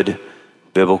good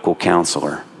biblical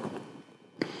counselor.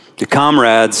 The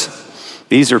comrades,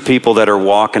 these are people that are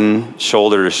walking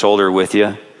shoulder to shoulder with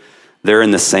you. They're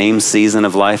in the same season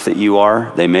of life that you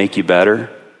are. They make you better.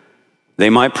 They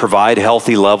might provide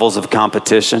healthy levels of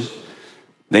competition.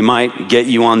 They might get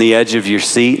you on the edge of your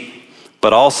seat,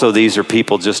 but also these are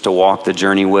people just to walk the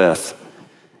journey with.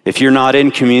 If you're not in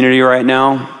community right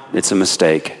now, it's a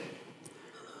mistake.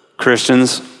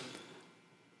 Christians,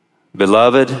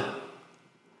 beloved,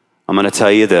 I'm going to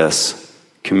tell you this.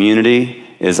 Community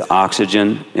is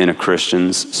oxygen in a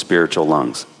Christian's spiritual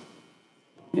lungs.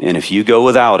 And if you go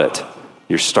without it,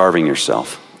 you're starving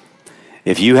yourself.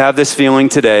 If you have this feeling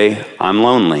today, I'm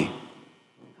lonely,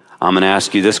 I'm going to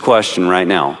ask you this question right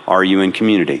now. Are you in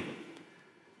community?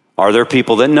 Are there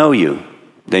people that know you?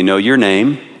 They know your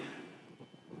name,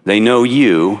 they know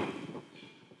you,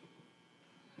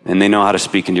 and they know how to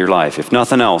speak into your life. If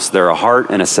nothing else, they're a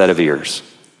heart and a set of ears.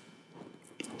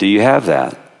 Do you have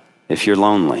that if you're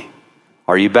lonely?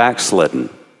 Are you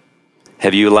backslidden?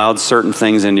 Have you allowed certain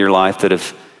things in your life that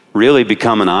have really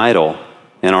become an idol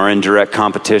and are in direct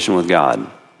competition with God?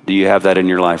 Do you have that in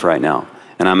your life right now?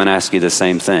 And I'm going to ask you the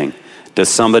same thing. Does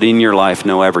somebody in your life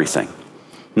know everything?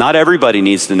 Not everybody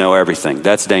needs to know everything.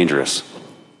 That's dangerous.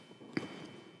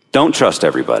 Don't trust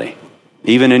everybody,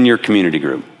 even in your community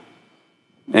group.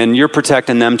 And you're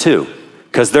protecting them too,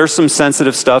 because there's some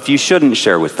sensitive stuff you shouldn't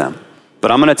share with them.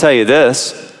 But I'm going to tell you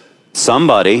this,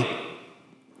 somebody,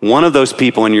 one of those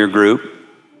people in your group,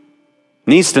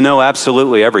 needs to know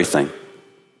absolutely everything.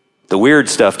 The weird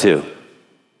stuff too.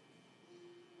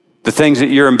 The things that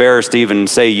you're embarrassed to even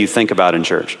say you think about in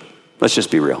church. Let's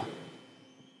just be real.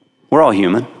 We're all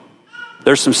human.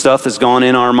 There's some stuff that's gone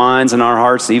in our minds and our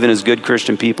hearts, even as good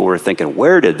Christian people, we're thinking,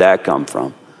 where did that come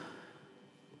from?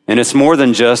 And it's more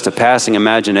than just a passing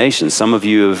imagination. Some of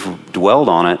you have dwelled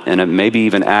on it and have maybe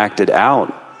even acted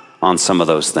out on some of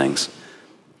those things.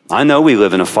 I know we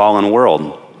live in a fallen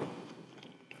world.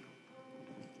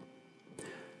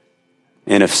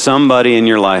 And if somebody in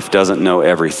your life doesn't know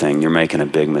everything, you're making a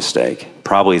big mistake.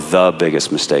 Probably the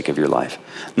biggest mistake of your life.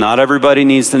 Not everybody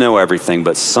needs to know everything,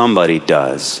 but somebody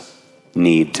does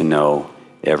need to know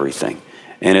everything.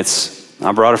 And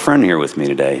I brought a friend here with me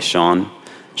today, Sean.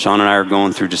 Sean and I are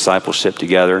going through discipleship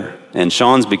together, and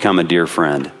Sean's become a dear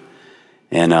friend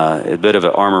and a bit of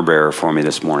an armor bearer for me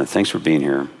this morning. Thanks for being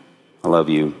here. I love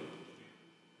you.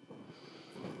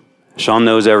 Sean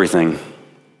knows everything.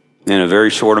 In a very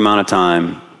short amount of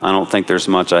time, I don't think there's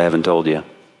much I haven't told you.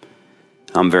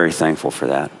 I'm very thankful for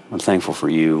that. I'm thankful for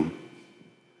you.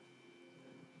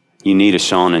 You need a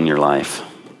Sean in your life.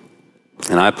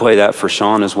 And I pray that for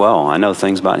Sean as well. I know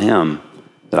things about him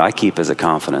that I keep as a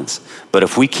confidence. But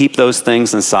if we keep those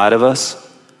things inside of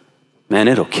us, man,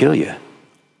 it'll kill you.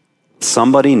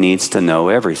 Somebody needs to know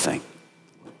everything.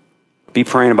 Be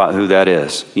praying about who that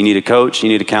is. You need a coach, you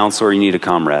need a counselor, you need a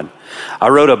comrade. I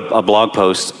wrote a blog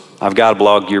post. I've got a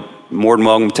blog. You're more than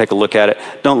welcome to take a look at it.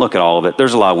 Don't look at all of it.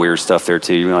 There's a lot of weird stuff there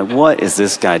too. You're like, what is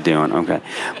this guy doing? Okay.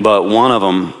 But one of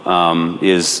them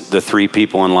is the 3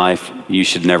 people in life you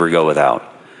should never go without.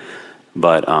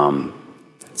 But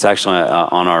it's actually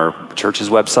on our church's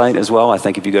website as well. I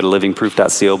think if you go to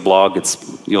livingproof.co blog,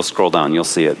 you'll scroll down, you'll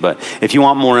see it. But if you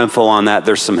want more info on that,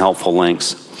 there's some helpful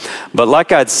links. But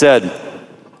like I'd said,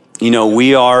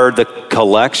 we are the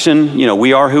collection,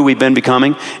 we are who we've been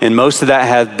becoming. And most of that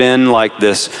has been like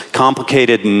this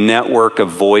complicated network of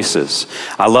voices.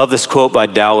 I love this quote by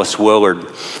Dallas Willard,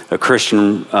 a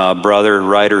Christian brother,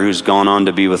 writer who's gone on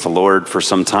to be with the Lord for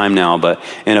some time now. But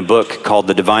in a book called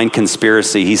The Divine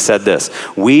Conspiracy, he said this: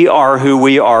 we are who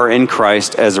we are in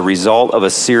Christ as a result of a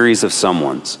series of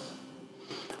someones.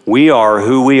 We are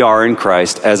who we are in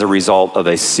Christ as a result of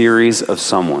a series of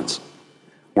someones.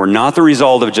 We're not the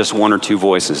result of just one or two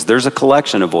voices. There's a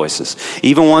collection of voices,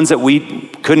 even ones that we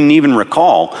couldn't even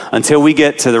recall until we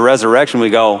get to the resurrection. We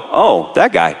go, oh,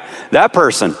 that guy, that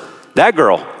person, that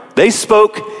girl, they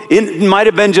spoke. It might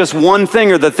have been just one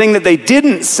thing or the thing that they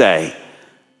didn't say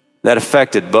that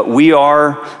affected, but we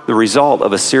are the result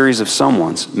of a series of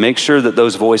someones. Make sure that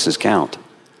those voices count.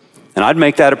 And I'd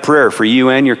make that a prayer for you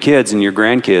and your kids and your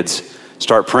grandkids.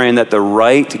 Start praying that the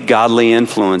right godly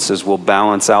influences will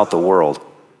balance out the world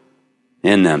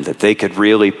in them, that they could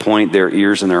really point their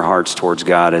ears and their hearts towards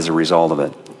God as a result of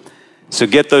it. So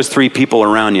get those three people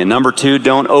around you. Number 2,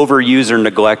 don't overuse or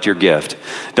neglect your gift.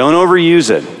 Don't overuse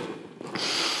it.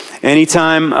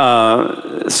 Anytime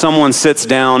someone sits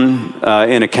down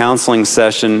in a counseling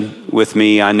session with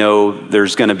me, I know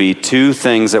there's going to be 2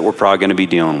 things that we're probably going to be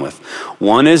dealing with.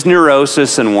 One is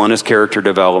neurosis and one is character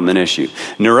development issue.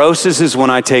 Neurosis is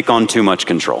when I take on too much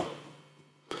control.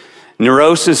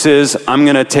 Neurosis is I'm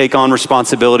going to take on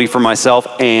responsibility for myself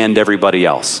and everybody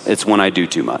else. It's when I do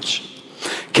too much.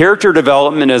 Character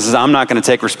development is I'm not going to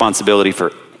take responsibility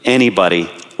for anybody,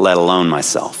 let alone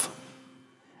myself.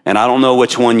 And I don't know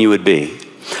which one you would be.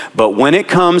 But when it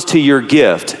comes to your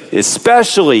gift,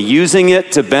 especially using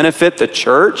it to benefit the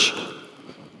church,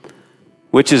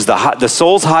 which is the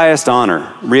soul's highest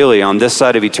honor, really, on this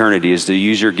side of eternity, is to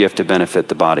use your gift to benefit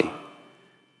the body.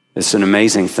 It's an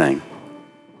amazing thing.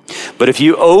 But if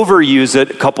you overuse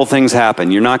it, a couple things happen.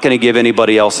 You're not going to give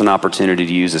anybody else an opportunity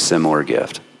to use a similar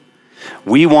gift.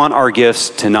 We want our gifts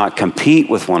to not compete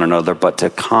with one another, but to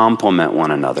complement one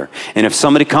another. And if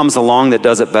somebody comes along that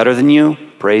does it better than you,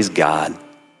 praise God.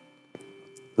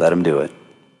 Let them do it.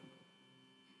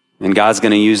 And God's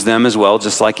going to use them as well,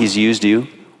 just like he's used you.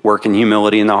 Work in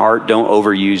humility in the heart. Don't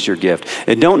overuse your gift.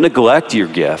 And don't neglect your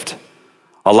gift.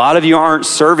 A lot of you aren't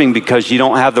serving because you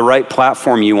don't have the right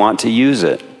platform you want to use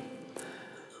it.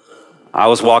 I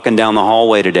was walking down the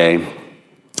hallway today,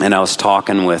 and I was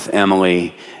talking with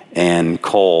Emily and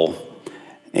Cole,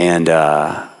 and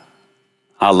I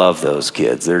love those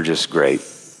kids. They're just great.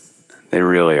 They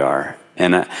really are.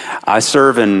 And I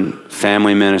serve in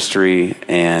family ministry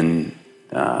and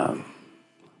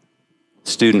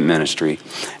student ministry,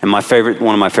 and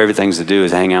one of my favorite things to do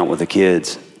is hang out with the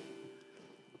kids.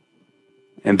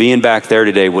 And being back there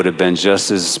today would have been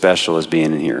just as special as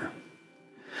being in here.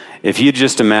 If you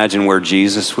just imagine where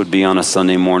Jesus would be on a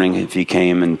Sunday morning if he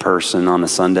came in person on a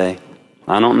Sunday,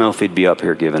 I don't know if he'd be up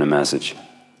here giving a message.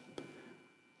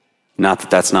 Not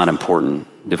that that's not important,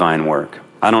 divine work.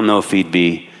 I don't know if he'd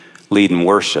be leading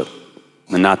worship,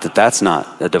 and not that that's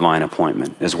not a divine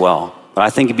appointment as well. But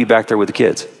I think he'd be back there with the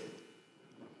kids.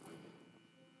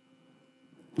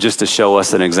 Just to show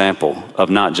us an example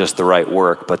of not just the right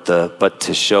work, but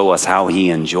to show us how he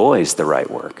enjoys the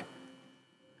right work.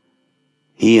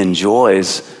 He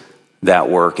enjoys that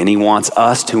work, and he wants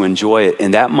us to enjoy it.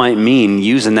 And that might mean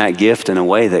using that gift in a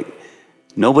way that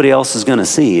nobody else is going to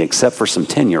see except for some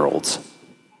 10-year-olds.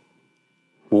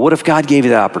 Well, what if God gave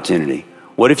you that opportunity?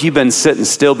 What if you've been sitting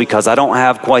still because I don't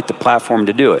have quite the platform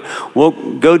to do it? Well,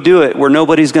 go do it where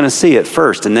nobody's going to see it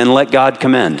first, and then let God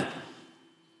commend.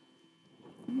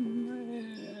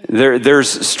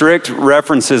 There's strict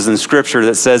references in Scripture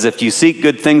that says if you seek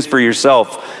good things for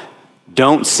yourself,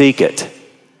 don't seek it.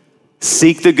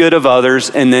 Seek the good of others,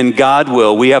 and then God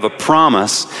will. We have a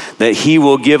promise that he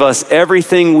will give us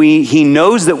everything he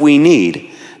knows that we need.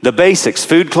 The basics,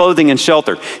 food, clothing, and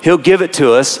shelter. He'll give it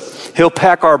to us. He'll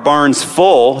pack our barns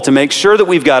full to make sure that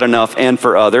we've got enough and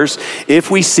for others if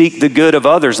we seek the good of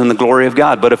others and the glory of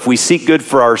God. But if we seek good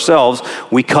for ourselves,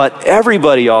 we cut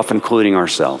everybody off, including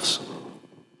ourselves.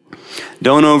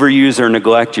 Don't overuse or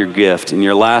neglect your gift. And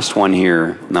your last one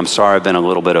here, and I'm sorry I've been a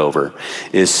little bit over,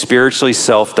 is spiritually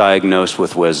self-diagnosed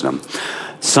with wisdom.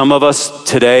 Some of us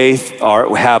today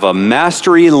have a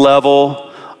mastery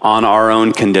level on our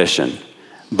own condition,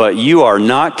 but you are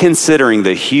not considering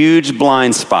the huge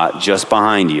blind spot just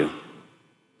behind you.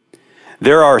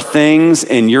 There are things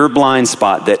in your blind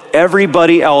spot that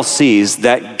everybody else sees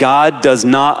that God does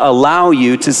not allow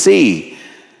you to see.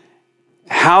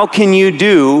 How can you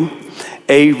do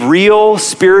a real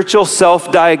spiritual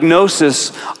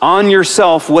self-diagnosis on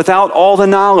yourself without all the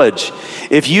knowledge?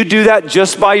 If you do that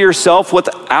just by yourself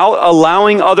without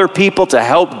allowing other people to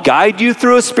help guide you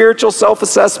through a spiritual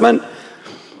self-assessment,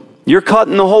 you're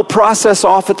cutting the whole process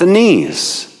off at the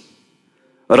knees.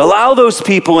 But allow those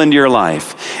people into your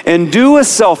life and do a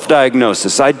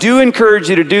self-diagnosis. I do encourage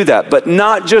you to do that, but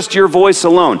not just your voice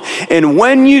alone. And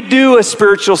when you do a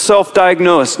spiritual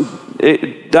self-diagnosis,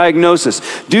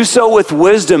 do so with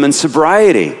wisdom and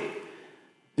sobriety.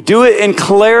 Do it in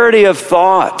clarity of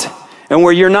thought and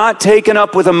where you're not taken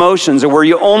up with emotions, or where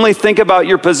you only think about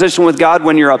your position with God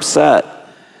when you're upset.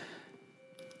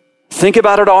 Think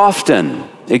about it often.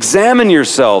 Examine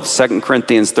yourselves, 2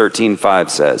 Corinthians 13:5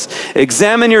 says.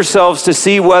 Examine yourselves to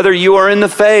see whether you are in the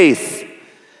faith.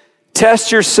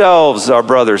 Test yourselves, our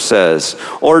brother says.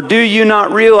 Or do you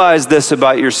not realize this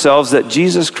about yourselves, that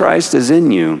Jesus Christ is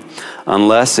in you,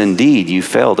 unless indeed you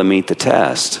fail to meet the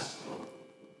test?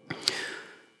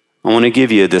 I want to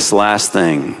give you this last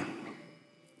thing.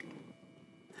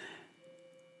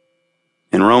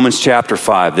 In Romans chapter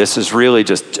 5, this is really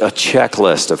just a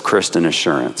checklist of Christian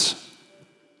assurance.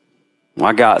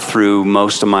 I got through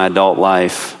most of my adult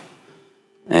life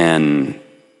and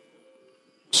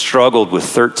struggled with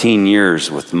 13 years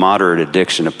with moderate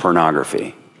addiction to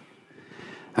pornography.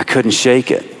 I couldn't shake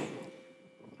it.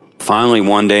 Finally,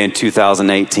 one day in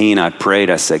 2018, I prayed.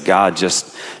 I said, God,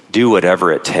 just do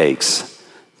whatever it takes.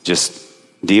 Just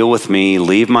deal with me,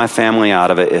 leave my family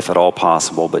out of it if at all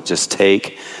possible, but just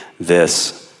take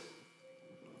this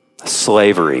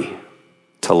slavery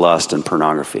to lust and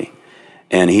pornography.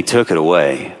 And he took it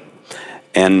away.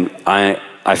 And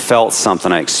I felt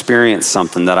something, I experienced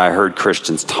something that I heard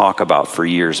Christians talk about for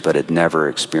years but had never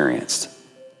experienced.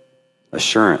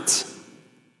 Assurance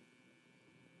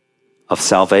of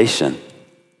salvation.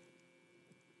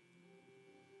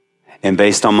 And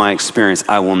based on my experience,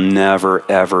 I will never,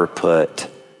 ever put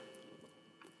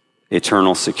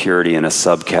eternal security in a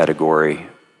subcategory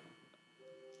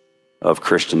of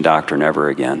Christian doctrine ever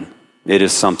again. It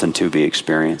is something to be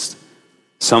experienced.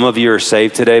 Some of you are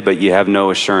saved today, but you have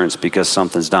no assurance because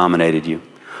something's dominated you,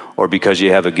 or because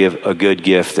you have a good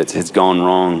gift that has gone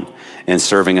wrong and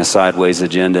serving a sideways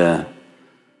agenda.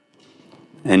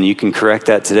 And you can correct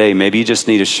that today. Maybe you just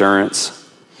need assurance,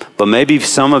 but maybe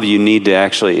some of you need to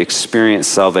actually experience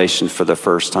salvation for the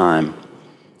first time.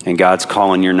 And God's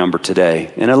calling your number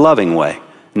today in a loving way,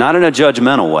 not in a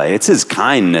judgmental way. It's his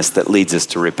kindness that leads us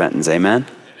to repentance. Amen?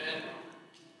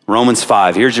 Romans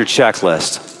 5, here's your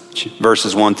checklist.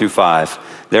 Verses 1 through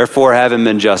 5. Therefore, having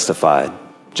been justified,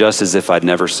 just as if I'd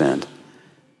never sinned.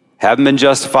 Having been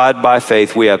justified by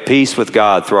faith, we have peace with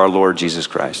God through our Lord Jesus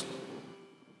Christ.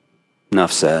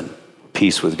 Enough said.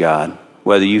 Peace with God.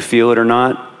 Whether you feel it or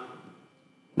not,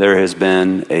 there has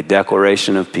been a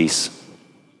declaration of peace.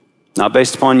 Not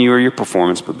based upon you or your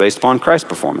performance, but based upon Christ's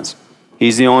performance.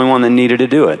 He's the only one that needed to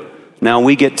do it. Now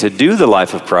we get to do the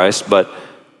life of Christ, but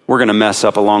we're going to mess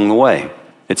up along the way.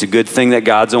 It's a good thing that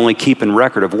God's only keeping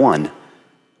record of one,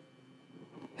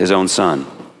 his own Son.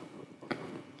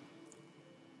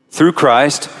 Through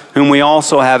Christ, whom we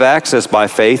also have access by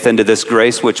faith into this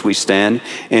grace which we stand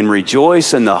and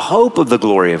rejoice in the hope of the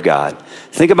glory of God.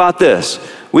 Think about this.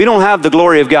 We don't have the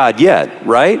glory of God yet,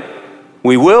 right?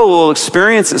 We'll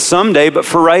experience it someday, but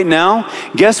for right now,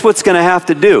 guess what's going to have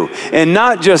to do? And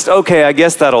not just, okay, I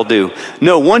guess that'll do.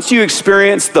 No, once you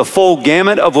experience the full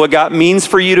gamut of what God means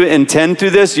for you to intend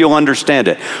through this, you'll understand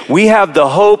it. We have the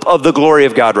hope of the glory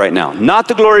of God right now. Not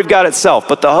the glory of God itself,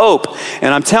 but the hope.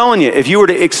 And I'm telling you, if you were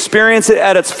to experience it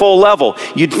at its full level,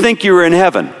 you'd think you were in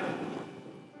heaven.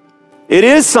 It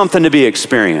is something to be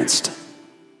experienced.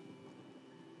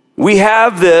 We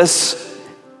have this,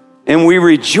 and we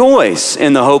rejoice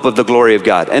in the hope of the glory of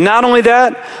God. And not only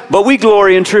that, but we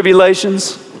glory in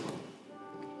tribulations,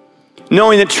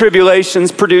 knowing that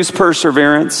tribulations produce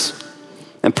perseverance,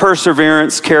 and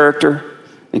perseverance, character,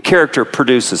 and character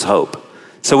produces hope.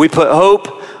 So we put hope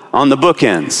on the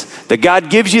bookends. That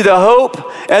God gives you the hope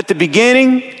at the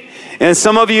beginning. And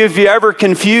some of you, if you ever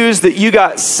confused that you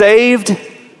got saved,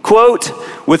 quote,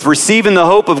 with receiving the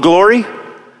hope of glory,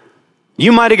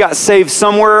 you might have got saved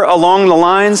somewhere along the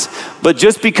lines, but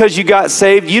just because you got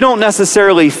saved, you don't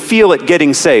necessarily feel it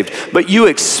getting saved, but you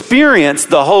experience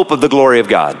the hope of the glory of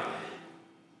God.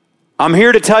 I'm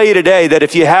here to tell you today that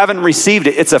if you haven't received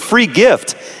it, it's a free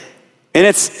gift. And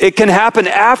it can happen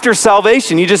after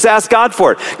salvation. You just ask God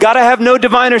for it. God, I have no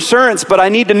divine assurance, but I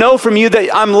need to know from you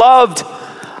that I'm loved.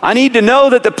 I need to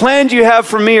know that the plans you have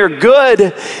for me are good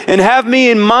and have me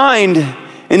in mind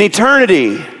in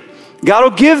eternity. God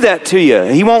will give that to you.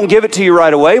 He won't give it to you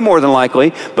right away, more than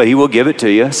likely, but he will give it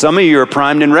to you. Some of you are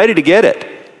primed and ready to get it.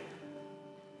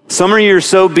 Some of you are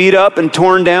so beat up and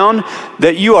torn down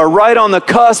that you are right on the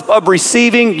cusp of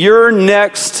receiving your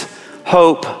next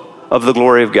hope of the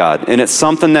glory of God. And it's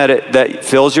something that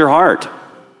fills your heart.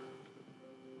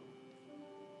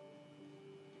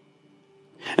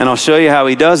 And I'll show you how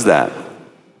he does that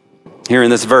here in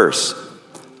this verse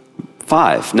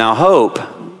 5. Now hope,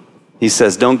 he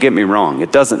says, don't get me wrong,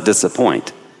 it doesn't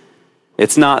disappoint.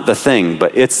 It's not the thing,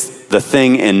 but it's the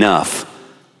thing enough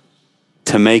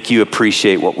to make you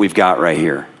appreciate what we've got right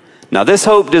here. Now, this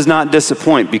hope does not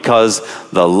disappoint because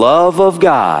the love of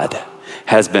God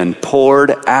has been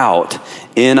poured out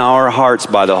in our hearts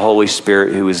by the Holy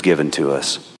Spirit who is given to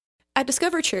us. At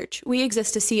Discover Church, we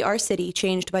exist to see our city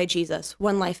changed by Jesus,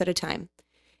 one life at a time.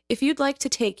 If you'd like to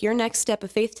take your next step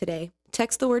of faith today,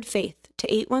 text the word faith to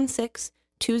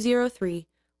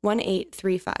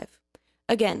 816-203-1835.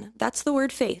 Again, that's the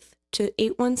word faith to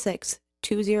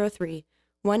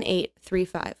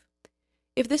 816-203-1835.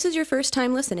 If this is your first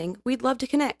time listening, we'd love to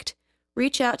connect.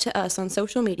 Reach out to us on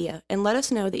social media and let us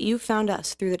know that you found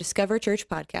us through the Discover Church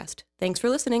podcast. Thanks for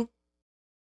listening.